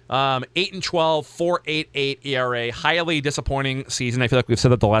 8-12, 4.88 ERA, highly disappointing season. I feel like we've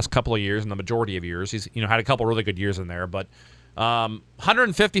said that the last couple of years and the majority of years. He's had a couple really good years in there, but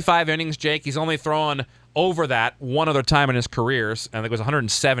 155 innings, Jake. He's only thrown over that one other time in his careers. I think it was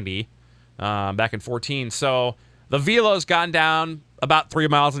 170 back in 14. So the velo's gone down about 3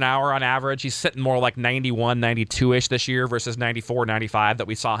 miles an hour on average. He's sitting more like 91, 92-ish this year versus 94, 95 that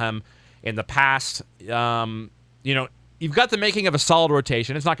we saw him in the past. You've got the making of a solid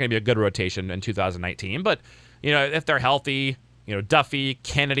rotation. It's not going to be a good rotation in 2019, but, if they're healthy, Duffy,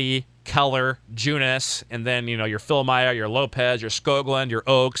 Kennedy, Keller, Junis, and then, your Phil Maya, your Lopez, your Skoglund, your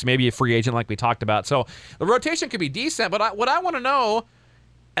Oaks, maybe a free agent like we talked about. So the rotation could be decent, but what I want to know,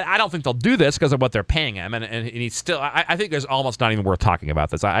 and I don't think they'll do this because of what they're paying him, and he's still, I think there's almost not even worth talking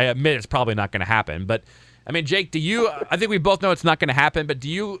about this. I admit it's probably not going to happen, but, Jake, I think we both know it's not going to happen, but do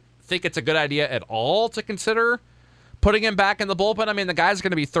you think it's a good idea at all to consider putting him back in the bullpen? The guy's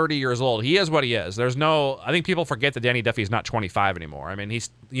going to be 30 years old. He is what he is. I think people forget that Danny Duffy's not 25 anymore.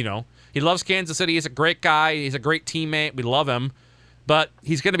 He's, he loves Kansas City. He's a great guy. He's a great teammate. We love him. But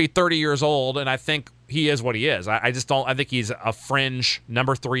he's going to be 30 years old, and I think he is what he is. I think he's a fringe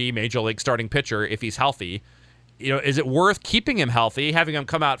number 3 major league starting pitcher if he's healthy. Is it worth keeping him healthy, having him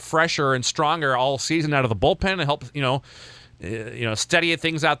come out fresher and stronger all season out of the bullpen and help, steady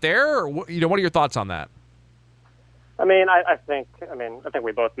things out there? Or, what are your thoughts on that? I think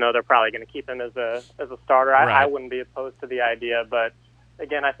we both know they're probably going to keep him as a starter. Right. I wouldn't be opposed to the idea, but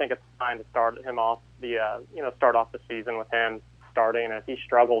again, I think it's fine to start him off start off the season with him starting. And if he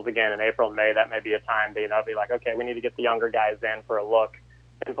struggles again in April and May, that may be a time to be like, okay, we need to get the younger guys in for a look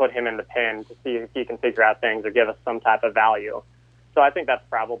and put him in the pen to see if he can figure out things or give us some type of value. So I think that's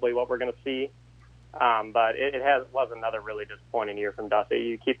probably what we're going to see. But it was another really disappointing year from Duffy.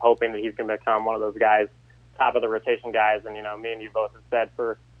 You keep hoping that he's going to become one of those guys, top of the rotation guys, and me and you both have said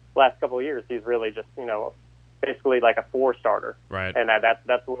for the last couple of years he's really just basically like a 4 starter, right? And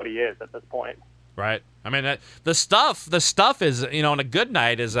that's what he is at this point, right? The stuff is on a good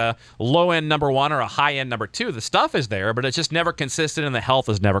night is a low end number 1 or a high end number 2. The stuff is there, but it's just never consistent, and the health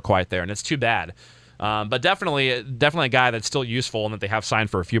is never quite there, and it's too bad. But definitely a guy that's still useful and that they have signed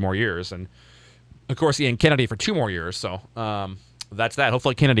for a few more years, and of course Ian Kennedy for 2 more years. So. That's that.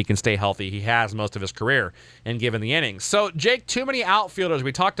 Hopefully Kennedy can stay healthy. He has most of his career and given the innings. So, Jake, too many outfielders.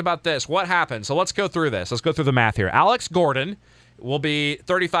 We talked about this. What happened? So let's go through this. Let's go through the math here. Alex Gordon will be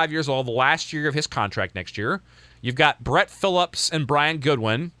 35 years old, the last year of his contract next year. You've got Brett Phillips and Brian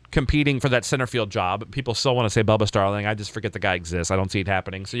Goodwin competing for that center field job. People still want to say Bubba Starling. I just forget the guy exists. I don't see it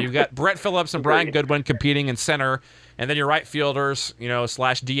happening. So you've got Brett Phillips and Brian Goodwin competing in center, and then your right fielders, /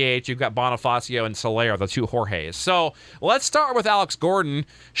 DH, you've got Bonifacio and Soler, the 2 Jorges. So let's start with Alex Gordon.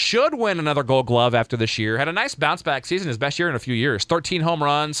 Should win another Gold Glove after this year. Had a nice bounce back season, his best year in a few years. 13 home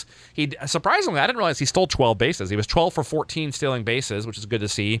runs. Surprisingly, I didn't realize he stole 12 bases. He was 12 for 14 stealing bases, which is good to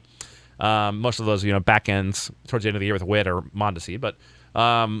see. Most of those, back ends towards the end of the year with Witt or Mondesi, but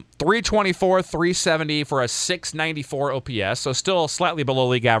 324, 370 for a 694 OPS, so still slightly below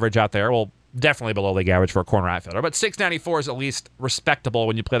league average out there. Well, definitely below league average for a corner outfielder, but 694 is at least respectable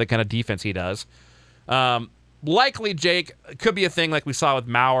when you play the kind of defense he does. Likely, Jake, could be a thing like we saw with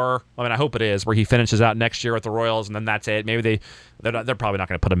Mauer. I hope it is, where he finishes out next year with the Royals, and then that's it. Maybe they're probably not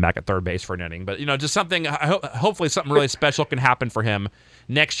going to put him back at third base for an inning, but just something. Hopefully, something really special can happen for him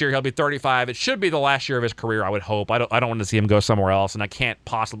next year. He'll be 35. It should be the last year of his career, I would hope. I don't want to see him go somewhere else, and I can't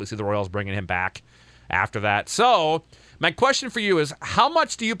possibly see the Royals bringing him back after that. So, my question for you is, how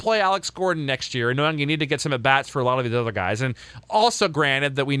much do you play Alex Gordon next year, knowing you need to get some at bats for a lot of these other guys, and also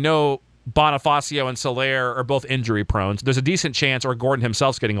granted that we know Bonifacio and Soler are both injury prone. So there's a decent chance, or Gordon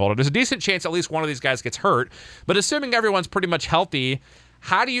himself's getting older, there's a decent chance at least one of these guys gets hurt. But assuming everyone's pretty much healthy,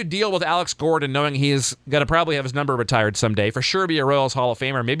 how do you deal with Alex Gordon knowing he's going to probably have his number retired someday, for sure be a Royals Hall of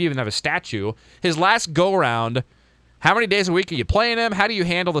Famer, maybe even have a statue? His last go-round, how many days a week are you playing him? How do you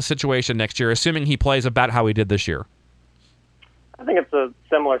handle the situation next year, assuming he plays about how he did this year? I think it's a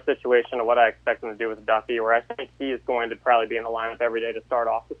similar situation to what I expect him to do with Duffy, where I think he is going to probably be in the lineup every day to start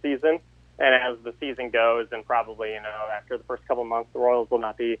off the season. And as the season goes, and probably, after the first couple of months, the Royals will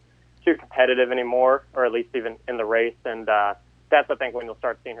not be too competitive anymore, or at least even in the race. And that's, I think, when you'll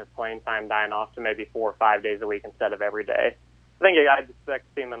start seeing his playing time dying off to maybe 4 or 5 days a week instead of every day. I think I'd expect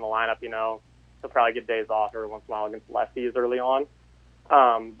to see him in the lineup, he'll probably get days off every once in a while against lefties early on.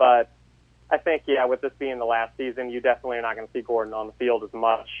 But I think, with this being the last season, you definitely are not going to see Gordon on the field as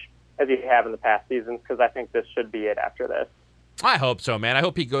much as you have in the past seasons, because I think this should be it after this. I hope so, man. I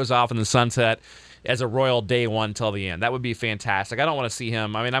hope he goes off in the sunset as a Royal day one till the end. That would be fantastic. I don't want to see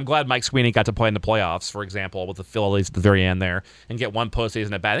him. I mean, I'm glad Mike Sweeney got to play in the playoffs, for example, with the Phillies at the very end there and get one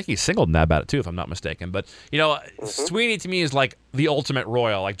postseason at bat. I think he singled in that bat too, if I'm not mistaken. But, Sweeney to me is like the ultimate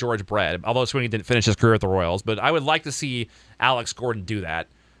Royal, like George Brett, although Sweeney didn't finish his career at the Royals. But I would like to see Alex Gordon do that.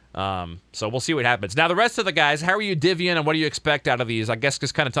 So we'll see what happens. Now, the rest of the guys, how are you divvying and what do you expect out of these? I guess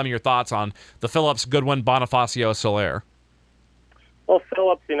just kind of tell me your thoughts on the Phillips, Goodwin, Bonifacio, Soler. Well,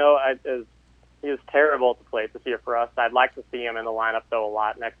 Phillips, he was terrible at the plate this year for us. I'd like to see him in the lineup, though, a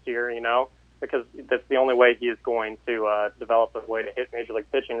lot next year, because that's the only way he is going to develop a way to hit Major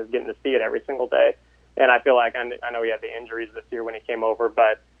League pitching is getting to see it every single day. And I feel like I know he had the injuries this year when he came over,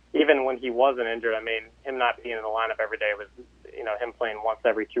 but even when he wasn't injured, I mean, him not being in the lineup every day was, him playing once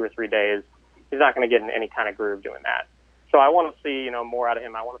every 2 or 3 days. He's not going to get in any kind of groove doing that. So I want to see, more out of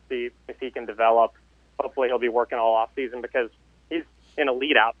him. I want to see if he can develop. Hopefully he'll be working all off season because he's an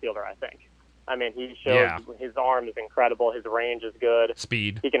elite outfielder, I think. I mean, he shows his arm is incredible. His range is good.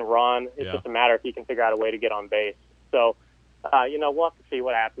 Speed. He can run. It's just a matter if he can figure out a way to get on base. So, we'll have to see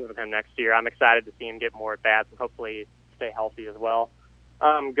what happens with him next year. I'm excited to see him get more at-bats and hopefully stay healthy as well.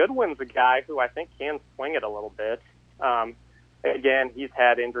 Goodwin's a guy who I think can swing it a little bit. Again, he's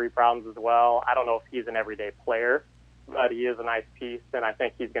had injury problems as well. I don't know if he's an everyday player, but he is a nice piece, and I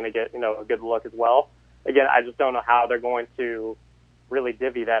think he's going to get, a good look as well. Again, I just don't know how they're going to really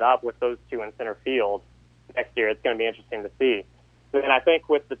divvy that up with those two in center field next year. It's going to be interesting to see. And I think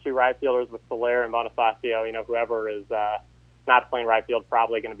with the two right fielders, with Soler and Bonifacio, whoever is not playing right field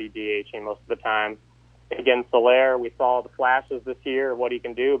probably going to be DHing most of the time. Again, Soler, we saw the flashes this year of what he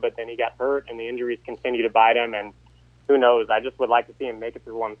can do, but then he got hurt and the injuries continue to bite him, and who knows? I just would like to see him make it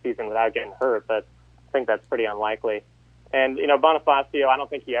through one season without getting hurt, but I think that's pretty unlikely. And, Bonifacio, I don't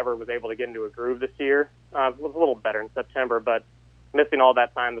think he ever was able to get into a groove this year. It was a little better in September, but missing all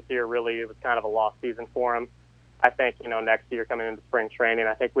that time this year, really, it was kind of a lost season for him. I think, next year coming into spring training,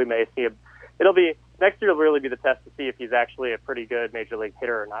 I think we may see next year will really be the test to see if he's actually a pretty good Major League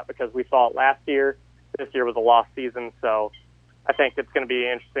hitter or not, because we saw it last year. This year was a lost season, so I think it's going to be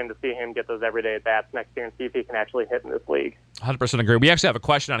interesting to see him get those everyday at-bats next year and see if he can actually hit in this league. 100% agree. We actually have a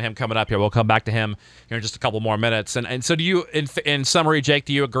question on him coming up here. We'll come back to him here in just a couple more minutes. And so do you, in summary, Jake,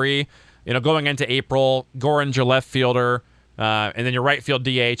 do you agree, going into April, Gorin's your left fielder, and then your right field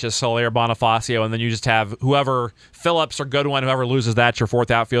DH is Soler, Bonifacio, and then you just have whoever, Phillips or Goodwin, whoever loses that, your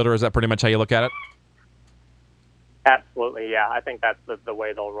fourth outfielder. Is that pretty much how you look at it? Absolutely, yeah. I think that's the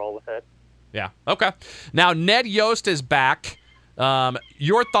way they'll roll with it. Yeah, okay. Now, Ned Yost is back.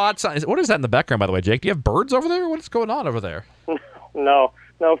 Your thoughts on... What is that in the background, by the way, Jake? Do you have birds over there? What's going on over there? No,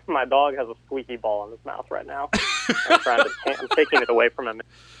 my dog has a squeaky ball in his mouth right now. I'm taking it away from him.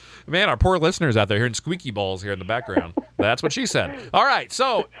 Man, our poor listeners out there hearing squeaky balls here in the background. That's what she said. All right,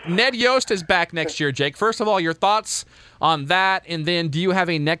 so Ned Yost is back next year, Jake. First of all, your thoughts on that, and then do you have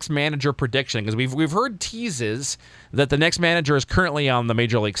a next manager prediction? Because we've heard teases that the next manager is currently on the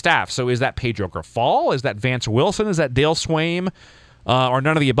Major League staff. So is that Pedro Grifol? Is that Vance Wilson? Is that Dale Swaim? Or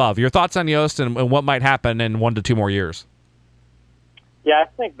none of the above? Your thoughts on Yost and what might happen in 1 to 2 more years? Yeah, I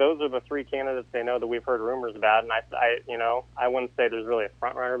think those are the three candidates that we've heard rumors about, and I wouldn't say there's really a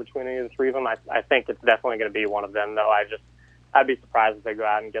front runner between any of the three of them. I think it's definitely going to be one of them, though. I'd be surprised if they go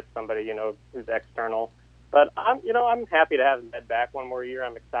out and get somebody who's external. But I'm happy to have Ned back one more year.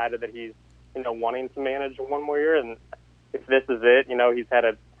 I'm excited that he's wanting to manage one more year, and if this is it, he's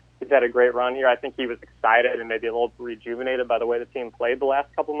had a great run here. I think he was excited and maybe a little rejuvenated by the way the team played the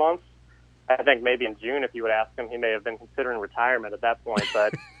last couple months. I think maybe in June, if you would ask him, he may have been considering retirement at that point.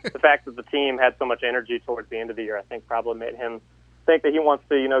 But the fact that the team had so much energy towards the end of the year, I think probably made him think that he wants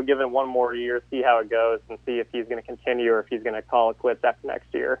to, give it one more year, see how it goes, and see if he's going to continue or if he's going to call it quits after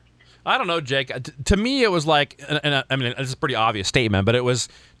next year. I don't know, Jake. To me, it was like, I mean, it's a pretty obvious statement, but it was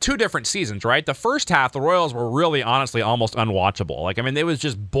 2 different seasons, right? The first half, the Royals were really, honestly, almost unwatchable. It was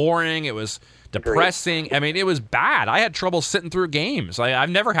just boring. It was depressing. I mean, it was bad. I had trouble sitting through games.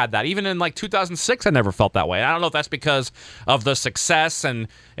 I've never had that. Even in 2006, I never felt that way. I don't know if that's because of the success and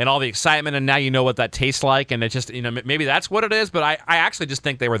all the excitement, and now you know what that tastes like, and it just, maybe that's what it is, but I actually just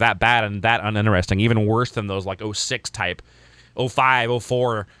think they were that bad and that uninteresting, even worse than those 06 type, 05,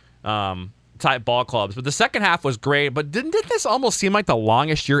 04 type ball clubs. But the second half was great, but didn't this almost seem like the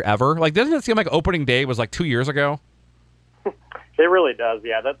longest year ever? Doesn't it seem like opening day was 2 years ago? It really does,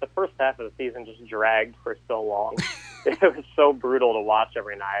 yeah. The first half of the season just dragged for so long. It was so brutal to watch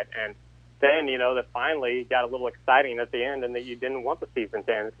every night. And then, that finally got a little exciting at the end and that you didn't want the season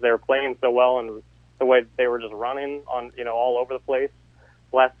to end because they were playing so well and the way they were just running on, all over the place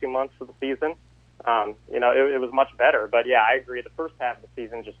the last 2 months of the season. It was much better. But, yeah, I agree. The first half of the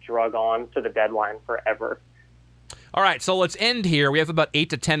season just drug on to the deadline forever. All right, so let's end here. We have about 8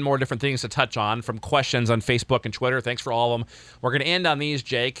 to 10 more different things to touch on from questions on Facebook and Twitter. Thanks for all of them. We're going to end on these,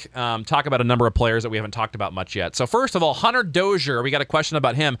 Jake. Talk about a number of players that we haven't talked about much yet. So first of all, Hunter Dozier, we got a question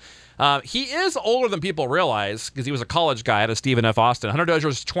about him. He is older than people realize because he was a college guy at Stephen F. Austin. Hunter Dozier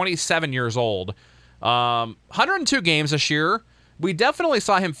is 27 years old. 102 games this year. We definitely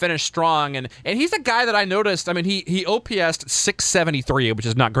saw him finish strong, and he's a guy that I noticed. I mean, he OPS'd 673, which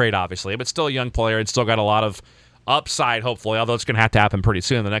is not great, obviously, but still a young player and still got a lot of upside, hopefully, although it's going to have to happen pretty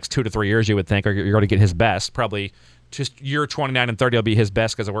soon. The next 2 to 3 years, you would think, or you're going to get his best. Probably just year 29 and 30 will be his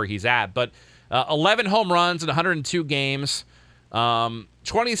best because of where he's at. But 11 home runs in 102 games.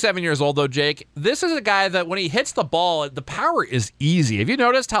 27 years old, though, Jake. This is a guy that when he hits the ball, the power is easy. Have you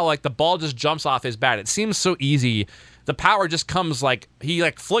noticed how, like, the ball just jumps off his bat? It seems so easy. The power just comes, like, he,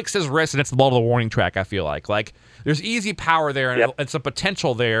 like, flicks his wrist and hits the ball to the warning track, I feel like. Like, there's easy power there, and it's a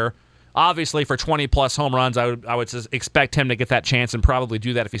potential there. Obviously, for 20-plus home runs, I would expect him to get that chance and probably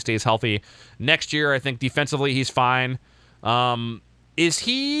do that if he stays healthy. Next year, I think defensively he's fine. Is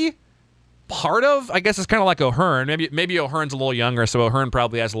he part of, I guess it's kind of like O'Hearn. Maybe O'Hearn's a little younger, so O'Hearn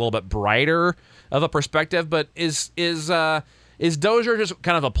probably has a little bit brighter of a perspective. But is Dozier just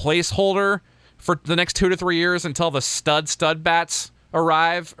kind of a placeholder for the next 2 to 3 years until the stud bats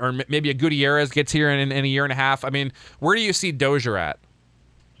arrive? Or maybe a Gutierrez gets here in a year and a half? I mean, where do you see Dozier at?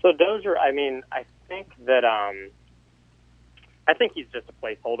 So Dozier, I mean, I think that I think he's just a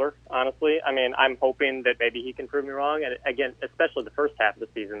placeholder, honestly. I mean, I'm hoping that maybe he can prove me wrong. And again, especially the first half of the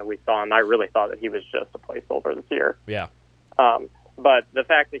season that we saw him, I really thought that he was just a placeholder this year. Yeah. But the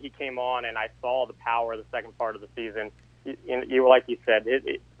fact that he came on and I saw the power the second part of the season, you like you said,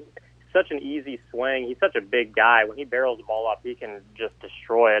 it's such an easy swing. He's such a big guy. When he barrels the ball up, he can just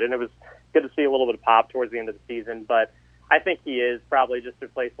destroy it. And it was good to see a little bit of pop towards the end of the season, but I think he is probably just a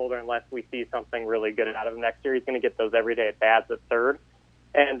placeholder unless we see something really good out of him next year. He's going to get those everyday at-bats at third.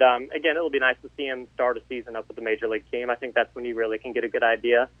 And, again, it'll be nice to see him start a season up with the Major League team. I think that's when you really can get a good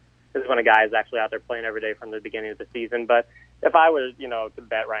idea. This is when a guy is actually out there playing every day from the beginning of the season. But if I was, to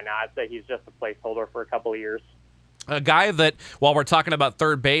bet right now, I'd say he's just a placeholder for a couple of years. A guy that, while we're talking about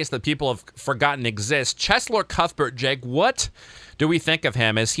third base, that people have forgotten exists, Cheslor Cuthbert, Jake, what do we think of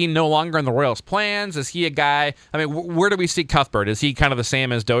him? Is he no longer in the Royals' plans? Is he a guy, I mean, where do we see Cuthbert? Is he kind of the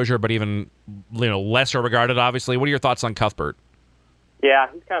same as Dozier, but even lesser regarded, obviously? What are your thoughts on Cuthbert? Yeah,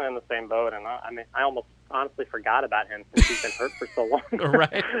 he's kind of in the same boat, and I almost honestly forgot about him since he's been hurt for so long.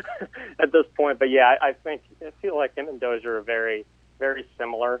 Right. At this point. But, yeah, I feel like him and Dozier are very, very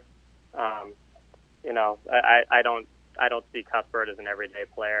similar. I don't see Cuthbert as an everyday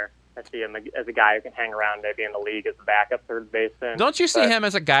player. I see him as a guy who can hang around maybe in the league as a backup third baseman. Don't you see him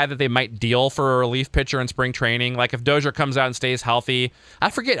as a guy that they might deal for a relief pitcher in spring training? Like if Dozier comes out and stays healthy, I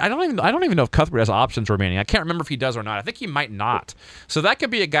forget. I don't even know if Cuthbert has options remaining. I can't remember if he does or not. I think he might not. So that could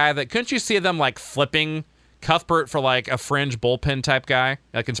be a guy that couldn't you see them like flipping Cuthbert for like a fringe bullpen type guy,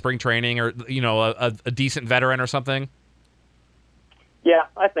 like in spring training, or a decent veteran or something? Yeah,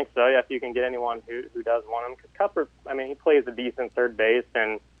 I think so. Yeah, if you can get anyone who does want him, because Cuthbert, I mean, he plays a decent third base,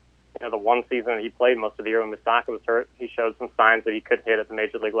 and the one season that he played most of the year when Misaka was hurt, he showed some signs that he could hit at the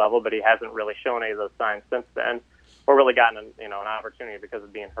major league level, but he hasn't really shown any of those signs since then, or really gotten an opportunity because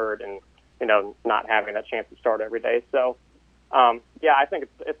of being hurt and not having that chance to start every day. So, yeah, I think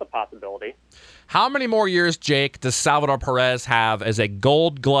it's a possibility. How many more years, Jake, does Salvador Perez have as a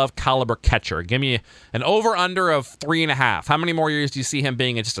Gold Glove caliber catcher? Give me an over-under of 3.5. How many more years do you see him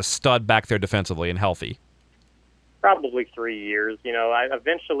being just a stud back there defensively and healthy? Probably 3 years.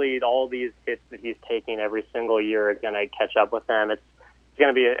 Eventually all these hits that he's taking every single year are going to catch up with him. It's going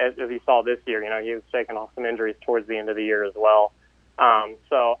to be, as you saw this year, he was shaking off some injuries towards the end of the year as well.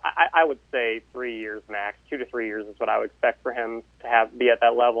 So I would say 3 years max. 2 to 3 years is what I would expect for him to be at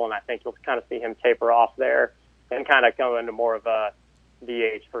that level, and I think you'll kind of see him taper off there and kind of go into more of a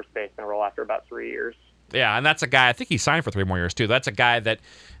DH first baseman role after about 3 years. Yeah, and that's a guy, I think he signed for 3 more years, too. That's a guy that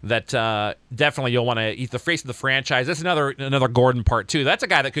definitely you'll want to, he's the face of the franchise. That's another Gordon part, too. That's a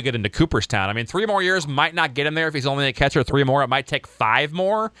guy that could get into Cooperstown. I mean, 3 more years might not get him there if he's only a catcher. 3 more, it might take 5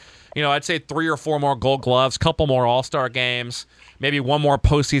 more. I'd say 3 or 4 more Gold Gloves, couple more All-Star games, maybe 1 more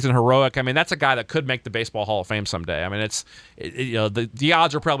postseason heroic. I mean, that's a guy that could make the Baseball Hall of Fame someday. I mean, the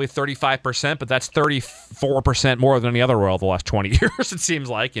odds are probably 35%, but that's 34% more than any other Royal the last 20 years, it seems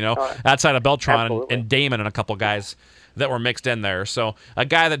like, outside of Beltran and Damon and a couple guys that were mixed in there. So a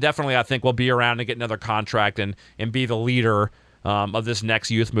guy that definitely I think will be around and get another contract and be the leader of this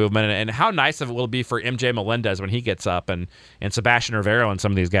next youth movement, and how nice of it will be for MJ Melendez when he gets up, and Sebastian Rivero and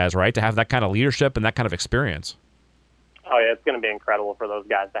some of these guys, right, to have that kind of leadership and that kind of experience. Oh yeah, it's going to be incredible for those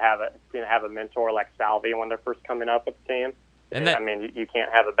guys to have a mentor like Salvi when they're first coming up with the team. And I mean, you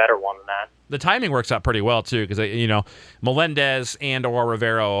can't have a better one than that. The timing works out pretty well too, because Melendez and or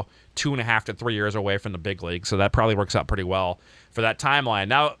Rivero 2.5 to 3 years away from the big league, so that probably works out pretty well for that timeline.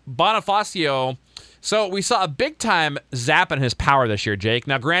 Now Bonifacio, so we saw a big time zap in his power this year, Jake.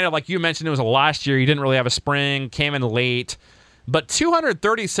 Now granted, like you mentioned, it was a last year. He didn't really have a spring, came in late. But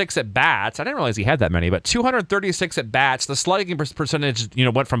 236 at bats. I didn't realize he had that many, but 236 at bats. The slugging percentage,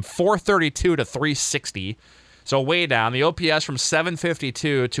 went from 432 to 360, so way down. The OPS from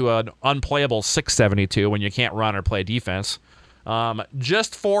 752 to an unplayable 672 when you can't run or play defense.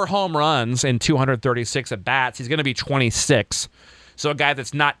 Just 4 home runs in 236 at bats. He's going to be 26, so a guy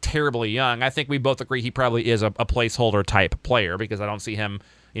that's not terribly young. I think we both agree he probably is a placeholder type player because I don't see him,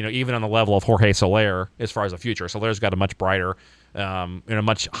 even on the level of Jorge Soler as far as the future. Soler's got a much brighter,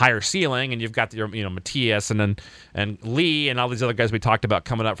 much higher ceiling, and you've got your, Matias and Lee and all these other guys we talked about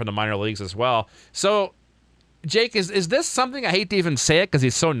coming up from the minor leagues as well. So, Jake, is this something, I hate to even say it because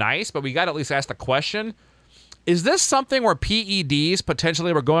he's so nice, but we got to at least ask the question. Is this something where PEDs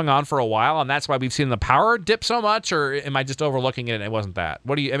potentially were going on for a while, and that's why we've seen the power dip so much, or am I just overlooking it and it wasn't that?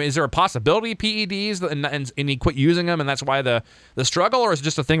 Is there a possibility PEDs and he quit using them, and that's why the struggle, or is it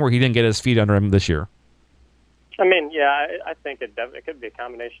just a thing where he didn't get his feet under him this year? I mean, yeah, I think it could be a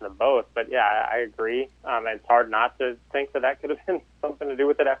combination of both, but yeah, I agree. It's hard not to think that could have been something to do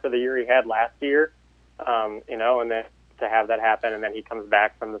with it after the year he had last year, and then to have that happen, and then he comes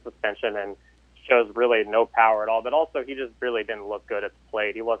back from the suspension and shows really no power at all, but also he just really didn't look good at the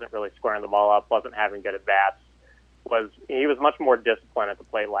plate. He wasn't really squaring the ball up, wasn't having good at-bats. He was much more disciplined at the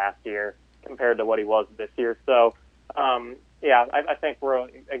plate last year compared to what he was this year. So, I think we're,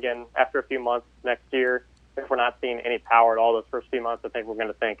 again, after a few months next year, if we're not seeing any power at all those first few months, I think we're going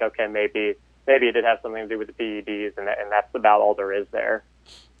to think, okay, maybe it did have something to do with the PEDs, and that's about all there is there.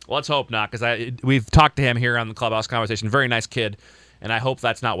 Well, let's hope not, because we've talked to him here on the Clubhouse Conversation. Very nice kid, and I hope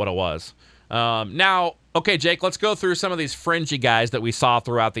that's not what it was. Now, okay, Jake, let's go through some of these fringy guys that we saw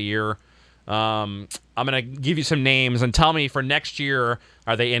throughout the year. I'm going to give you some names and tell me for next year,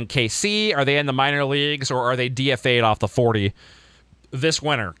 are they in KC, are they in the minor leagues, or are they DFA'd off the 40 this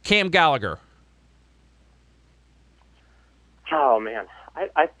winter? Cam Gallagher. Oh, man.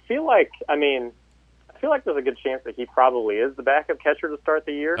 I feel like there's a good chance that he probably is the backup catcher to start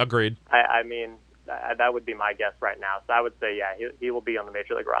the year. Agreed. I mean, that would be my guess right now. So I would say, yeah, he will be on the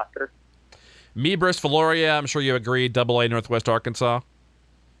Major League roster. Mebris Valoria, I'm sure you agree, Double-A Northwest Arkansas.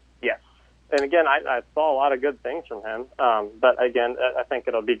 Yes. And again, I saw a lot of good things from him. But again, I think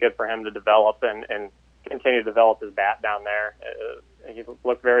it'll be good for him to develop and continue to develop his bat down there. He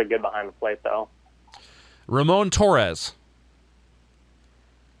looked very good behind the plate, though. Ramon Torres.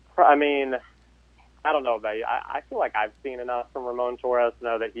 I mean, I don't know about you. I feel like I've seen enough from Ramon Torres to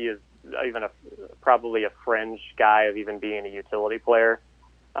know that he is even probably a fringe guy of even being a utility player.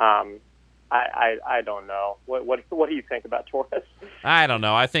 I don't know. What do you think about Torres? I don't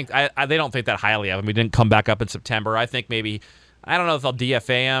know. I think they don't think that highly of him. He didn't come back up in September. I think maybe, I don't know if they'll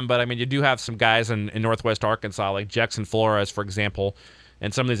DFA him, but I mean, you do have some guys in Northwest Arkansas, like Jackson Flores, for example,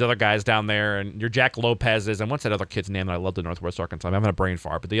 and some of these other guys down there, and your Jack Lopez's, and what's that other kid's name that I loved in Northwest Arkansas? I'm having a brain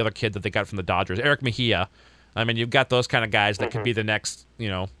fart, but the other kid that they got from the Dodgers, Eric Mejia. I mean, you've got those kind of guys that could be the next,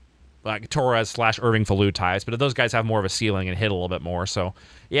 like Torres / Irving Falou types, but those guys have more of a ceiling and hit a little bit more. So,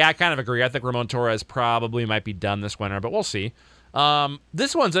 yeah, I kind of agree. I think Ramon Torres probably might be done this winter, but we'll see.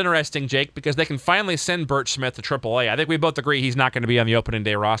 This one's interesting, Jake, because they can finally send Burt Smith to AAA. I think we both agree he's not going to be on the opening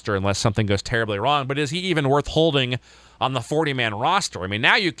day roster unless something goes terribly wrong, but is he even worth holding on the 40-man roster? I mean,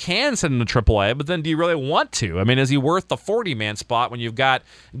 now you can send him to AAA, but then do you really want to? I mean, is he worth the 40-man spot when you've got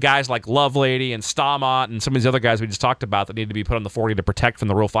guys like Lovelady and Staumont and some of these other guys we just talked about that need to be put on the 40 to protect from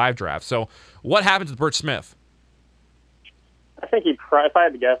the Rule 5 draft? So what happens with Burt Smith? I think if I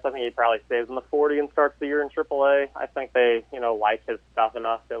had to guess, I think he probably stays in the 40 and starts the year in AAA. I think they, like his stuff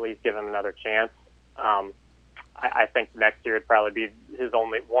enough to at least give him another chance. I think next year would probably be his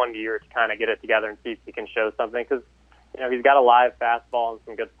only 1 year to kind of get it together and see if he can show something, because he's got a live fastball and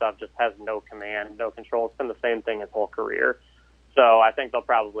some good stuff, just has no command, no control. It's been the same thing his whole career. So I think they'll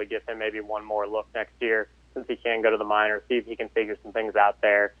probably give him maybe one more look next year since he can go to the minors, see if he can figure some things out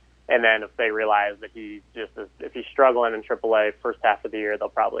there. And then if they realize that if he's struggling in AAA first half of the year, they'll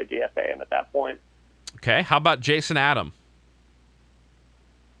probably DFA him at that point. Okay. How about Jason Adam?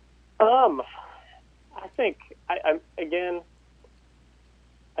 I think, I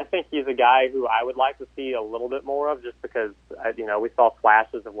think he's a guy who I would like to see a little bit more of, just because we saw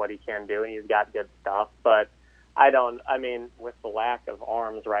flashes of what he can do, and he's got good stuff. But with the lack of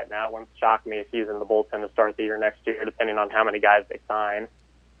arms right now, it wouldn't shock me if he's in the bullpen to start the year next year, depending on how many guys they sign.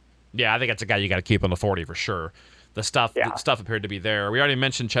 Yeah, I think that's a guy you got to keep on the 40 for sure. The stuff appeared to be there. We already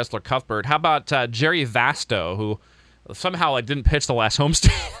mentioned Cheslor Cuthbert. How about Jerry Vasto, who somehow didn't pitch the last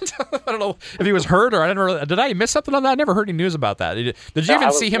homestand? I don't know if he was hurt or did I miss something on that? I never heard any news about that. Did you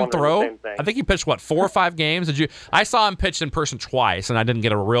even see him throw? I think he pitched 4 or 5 games. I saw him pitch in person twice, and I didn't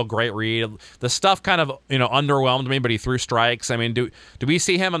get a real great read. The stuff kind of underwhelmed me, but he threw strikes. I mean, do we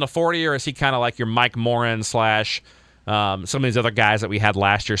see him on the 40, or is he kind of like your Mike Morin / some of these other guys that we had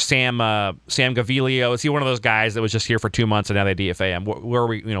last year? Sam Gaviglio, is he one of those guys that was just here for 2 months and now they DFA him? Where are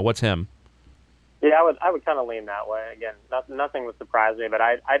we? What's him? Yeah, I would kind of lean that way. Again, nothing would surprise me, but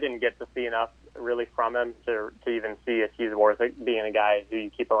I didn't get to see enough really from him to even see if he's worth it being a guy who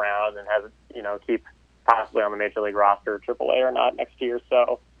you keep around and has keep possibly on the major league roster, AAA or not next year.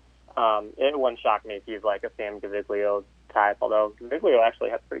 So it wouldn't shock me if he's like a Sam Gaviglio type, although Gaviglio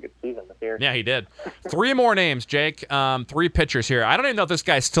actually had a pretty good season this year. Yeah, he did. 3 more names, Jake. 3 pitchers here. I don't even know if this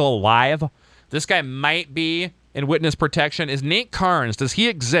guy's still alive. This guy might be in witness protection. Is Nate Karns, does he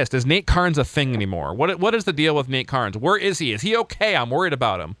exist? Is Nate Karns a thing anymore? What is the deal with Nate Karns? Where is he? Is he okay? I'm worried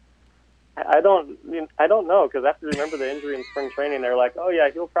about him. I don't know, because after remember the injury in spring training, they're like, oh yeah,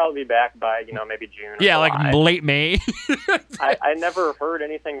 he'll probably be back by maybe June. Yeah, or like late May. I never heard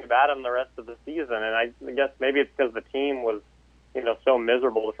anything about him the rest of the season, and I guess maybe it's because the team was so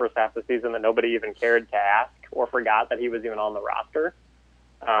miserable the first half of the season that nobody even cared to ask or forgot that he was even on the roster.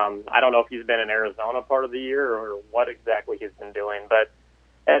 I don't know if he's been in Arizona part of the year or what exactly he's been doing, but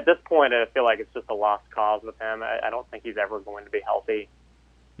at this point, I feel like it's just a lost cause with him. I don't think he's ever going to be healthy.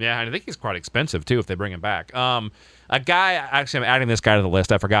 Yeah, I think he's quite expensive, too, if they bring him back. A guy, actually, I'm adding this guy to the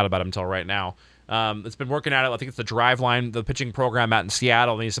list. I forgot about him until right now. It's been working at it. I think it's the Driveline, the pitching program out in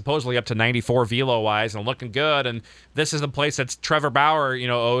Seattle, and he's supposedly up to 94 velo-wise and looking good. And this is the place that Trevor Bauer,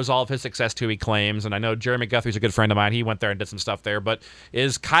 owes all of his success to, he claims. And I know Jeremy Guthrie's a good friend of mine. He went there and did some stuff there. But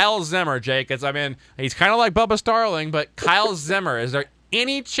is Kyle Zimmer, Jake, he's kind of like Bubba Starling, but Kyle Zimmer, is there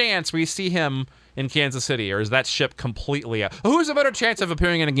any chance we see him in Kansas City, or is that ship completely out? Who's a better chance of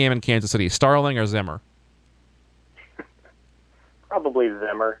appearing in a game in Kansas City, Starling or Zimmer? Probably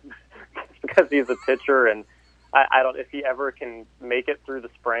Zimmer, because he's a pitcher, and I don't. If he ever can make it through the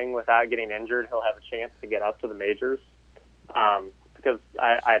spring without getting injured, he'll have a chance to get up to the majors. Because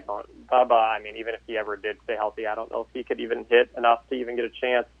I don't, Bubba. Even if he ever did stay healthy, I don't know if he could even hit enough to even get a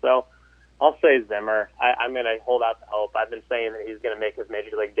chance. So I'll say Zimmer. I'm going to hold out the hope. I've been saying that he's going to make his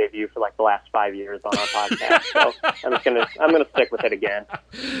major league debut for like the last 5 years on our podcast. So I'm going to stick with it again.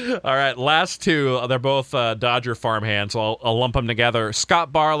 All right, last 2. They're both Dodger farmhands, so I'll lump them together.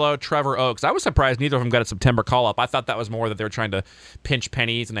 Scott Barlow, Trevor Oaks. I was surprised neither of them got a September call-up. I thought that was more that they were trying to pinch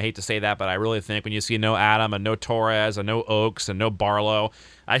pennies, and I hate to say that, but I really think when you see no Adam and no Torres and no Oaks and no Barlow,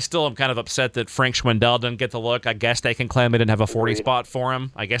 I still am kind of upset that Frank Schwindel didn't get the look. I guess they can claim they didn't have a 40 spot for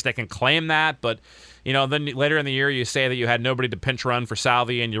him. I guess they can claim that, but then later in the year you say that you had nobody to pinch run for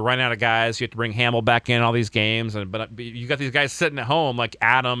Salvi, and you run out of guys. You have to bring Hamill back in all these games, but you got these guys sitting at home like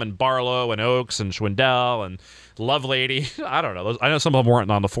Adam and Barlow and Oaks and Schwindel and Lovelady. I don't know. I know some of them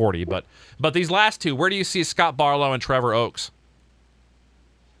weren't on the 40, but these last 2, where do you see Scott Barlow and Trevor Oaks?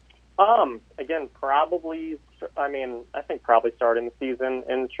 Again, probably. I think probably starting the season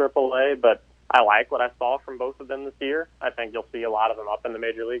in AAA, but I like what I saw from both of them this year. I think you'll see a lot of them up in the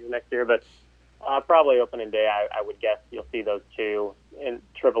major leagues next year, but probably opening day, I would guess you'll see those 2 in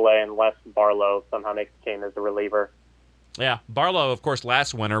AAA unless Barlow somehow makes the team as a reliever. Yeah, Barlow, of course,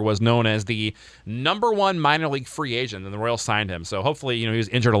 last winter was known as the #1 minor league free agent, and the Royals signed him. So hopefully, he was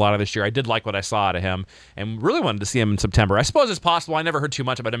injured a lot of this year. I did like what I saw out of him, and really wanted to see him in September. I suppose it's possible. I never heard too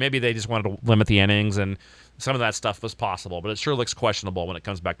much about it. Maybe they just wanted to limit the innings, and some of that stuff was possible. But it sure looks questionable when it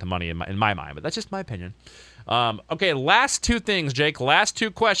comes back to money in my mind. But that's just my opinion. Okay, last 2 things, Jake. Last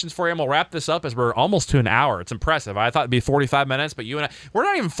 2 questions for you, and we'll wrap this up as we're almost to an hour. It's impressive. I thought it'd be 45 minutes, but you and I, we're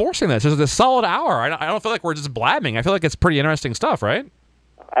not even forcing this. It's a solid hour. I don't feel like we're just blabbing. I feel like it's pretty interesting stuff, right?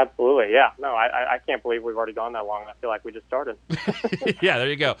 Absolutely, yeah. No, I can't believe we've already gone that long. I feel like we just started. Yeah, there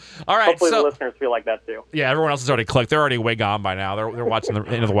you go. All right. Hopefully the listeners feel like that too. Yeah, everyone else has already clicked. They're already way gone by now. They're watching the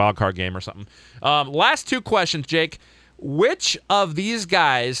end of the wild card game or something. Last 2 questions, Jake. Which of these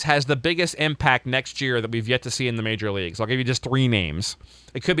guys has the biggest impact next year that we've yet to see in the major leagues? I'll give you just 3 names.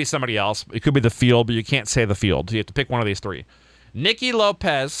 It could be somebody else. It could be the field, but you can't say the field. You have to pick one of these 3. Nicky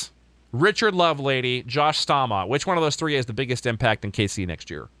Lopez, Richard Lovelady, Josh Staumont. Which one of those 3 has the biggest impact in KC next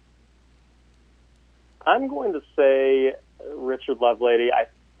year? I'm going to say Richard Lovelady. I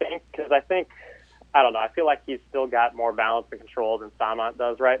I don't know. I feel like he's still got more balance and control than Samant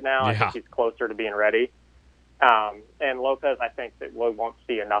does right now. Yeah. I think he's closer to being ready. And Lopez, I think that we won't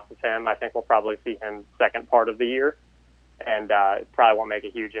see enough of him. I think we'll probably see him second part of the year, and it probably won't make a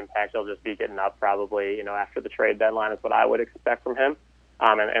huge impact. He'll just be getting up probably, after the trade deadline is what I would expect from him.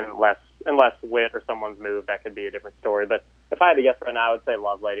 And unless Witt or someone's moved, that could be a different story. But if I had to guess right now, I would say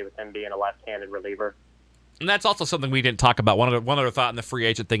Lovelady with him being a left-handed reliever. And that's also something we didn't talk about. One other thought in the free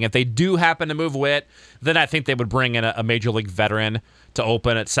agent thing. If they do happen to move Witt, then I think they would bring in a major league veteran to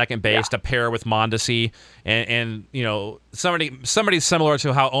open at second base to pair with Mondesi, and somebody similar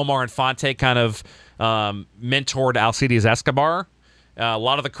to how Omar Infante kind of mentored Alcides Escobar. A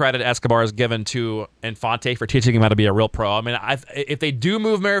lot of the credit Escobar is given to Infante for teaching him how to be a real pro. I mean, if they do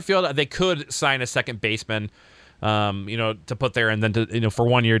move Merrifield, they could sign a second baseman. To put there and then to, for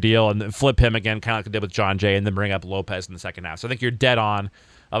 1 year deal and then flip him again, kind of like they did with John Jay, and then bring up Lopez in the second half. So I think you're dead on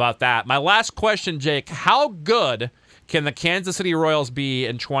about that. My last question, Jake, how good can the Kansas City Royals be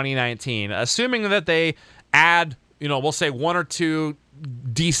in 2019? Assuming that they add, we'll say one or two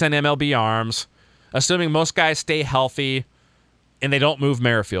decent MLB arms, assuming most guys stay healthy and they don't move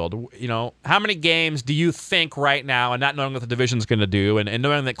Merrifield. How many games do you think right now, and not knowing what the division's going to do, and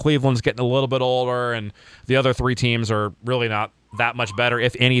knowing that Cleveland's getting a little bit older and the other three teams are really not that much better,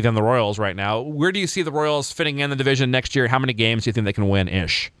 if any, than the Royals right now, where do you see the Royals fitting in the division next year? How many games do you think they can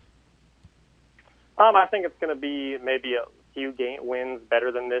win-ish? I think it's going to be maybe a few wins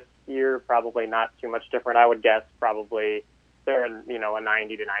better than this year, probably not too much different. I would guess probably they're, a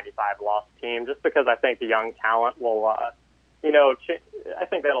 90 to 95 loss team, just because I think the young talent will I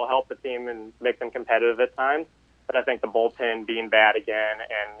think that'll help the team and make them competitive at times. But I think the bullpen being bad again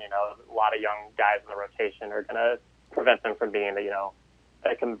and, a lot of young guys in the rotation are going to prevent them from being,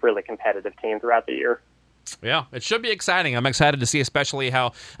 a really competitive team throughout the year. Yeah, it should be exciting. I'm excited to see, especially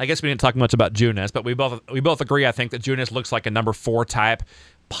how, I guess we didn't talk much about Junis, but we both agree, I think, that Junis looks like a number 4 type.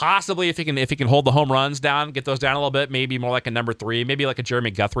 Possibly, if he can hold the home runs down, get those down a little bit, maybe more like a number 3, maybe like a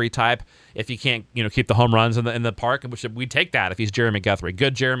Jeremy Guthrie type. If he can't, keep the home runs in the park, which we'd take that if he's Jeremy Guthrie.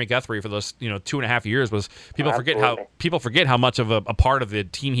 Good Jeremy Guthrie for those 2.5 years was people forget how much of a part of the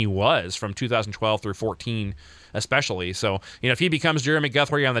team he was from 2012 through 14, especially. So if he becomes Jeremy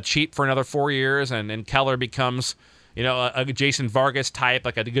Guthrie on the cheap for another 4 years, and Keller becomes a Jason Vargas type,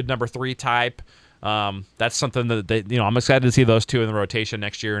 like a good number 3 type. That's something that I'm excited to see those two in the rotation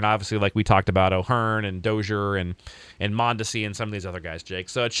next year, and obviously, like we talked about, O'Hearn and Dozier and Mondesi and some of these other guys, Jake.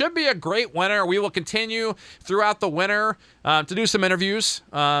 So it should be a great winter. We will continue throughout the winter to do some interviews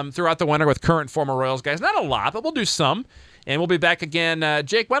throughout the winter with current former Royals guys. Not a lot, but we'll do some. And we'll be back again.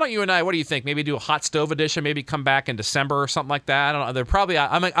 Jake, why don't you and I, what do you think? Maybe do a hot stove edition, maybe come back in December or something like that. I don't know. They're probably,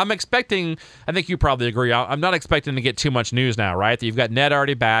 I'm expecting, I think you probably agree, I'm not expecting to get too much news now, right? You've got Ned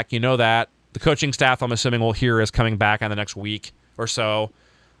already back. You know that. The coaching staff, I'm assuming, we'll hear is coming back in the next week or so.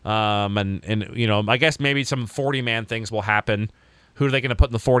 I guess maybe some 40-man things will happen. Who are they going to put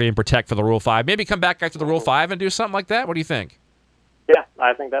in the 40 and protect for the Rule 5? Maybe come back after the Rule 5 and do something like that? What do you think? Yeah,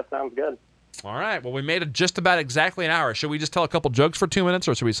 I think that sounds good. All right. Well, we made it just about exactly an hour. Should we just tell a couple jokes for 2 minutes,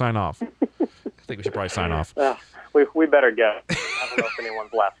 or should we sign off? I think we should probably sign off. We better go. I don't know if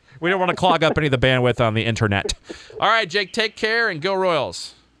anyone's left. We don't want to clog up any of the bandwidth on the internet. All right, Jake, take care and go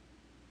Royals.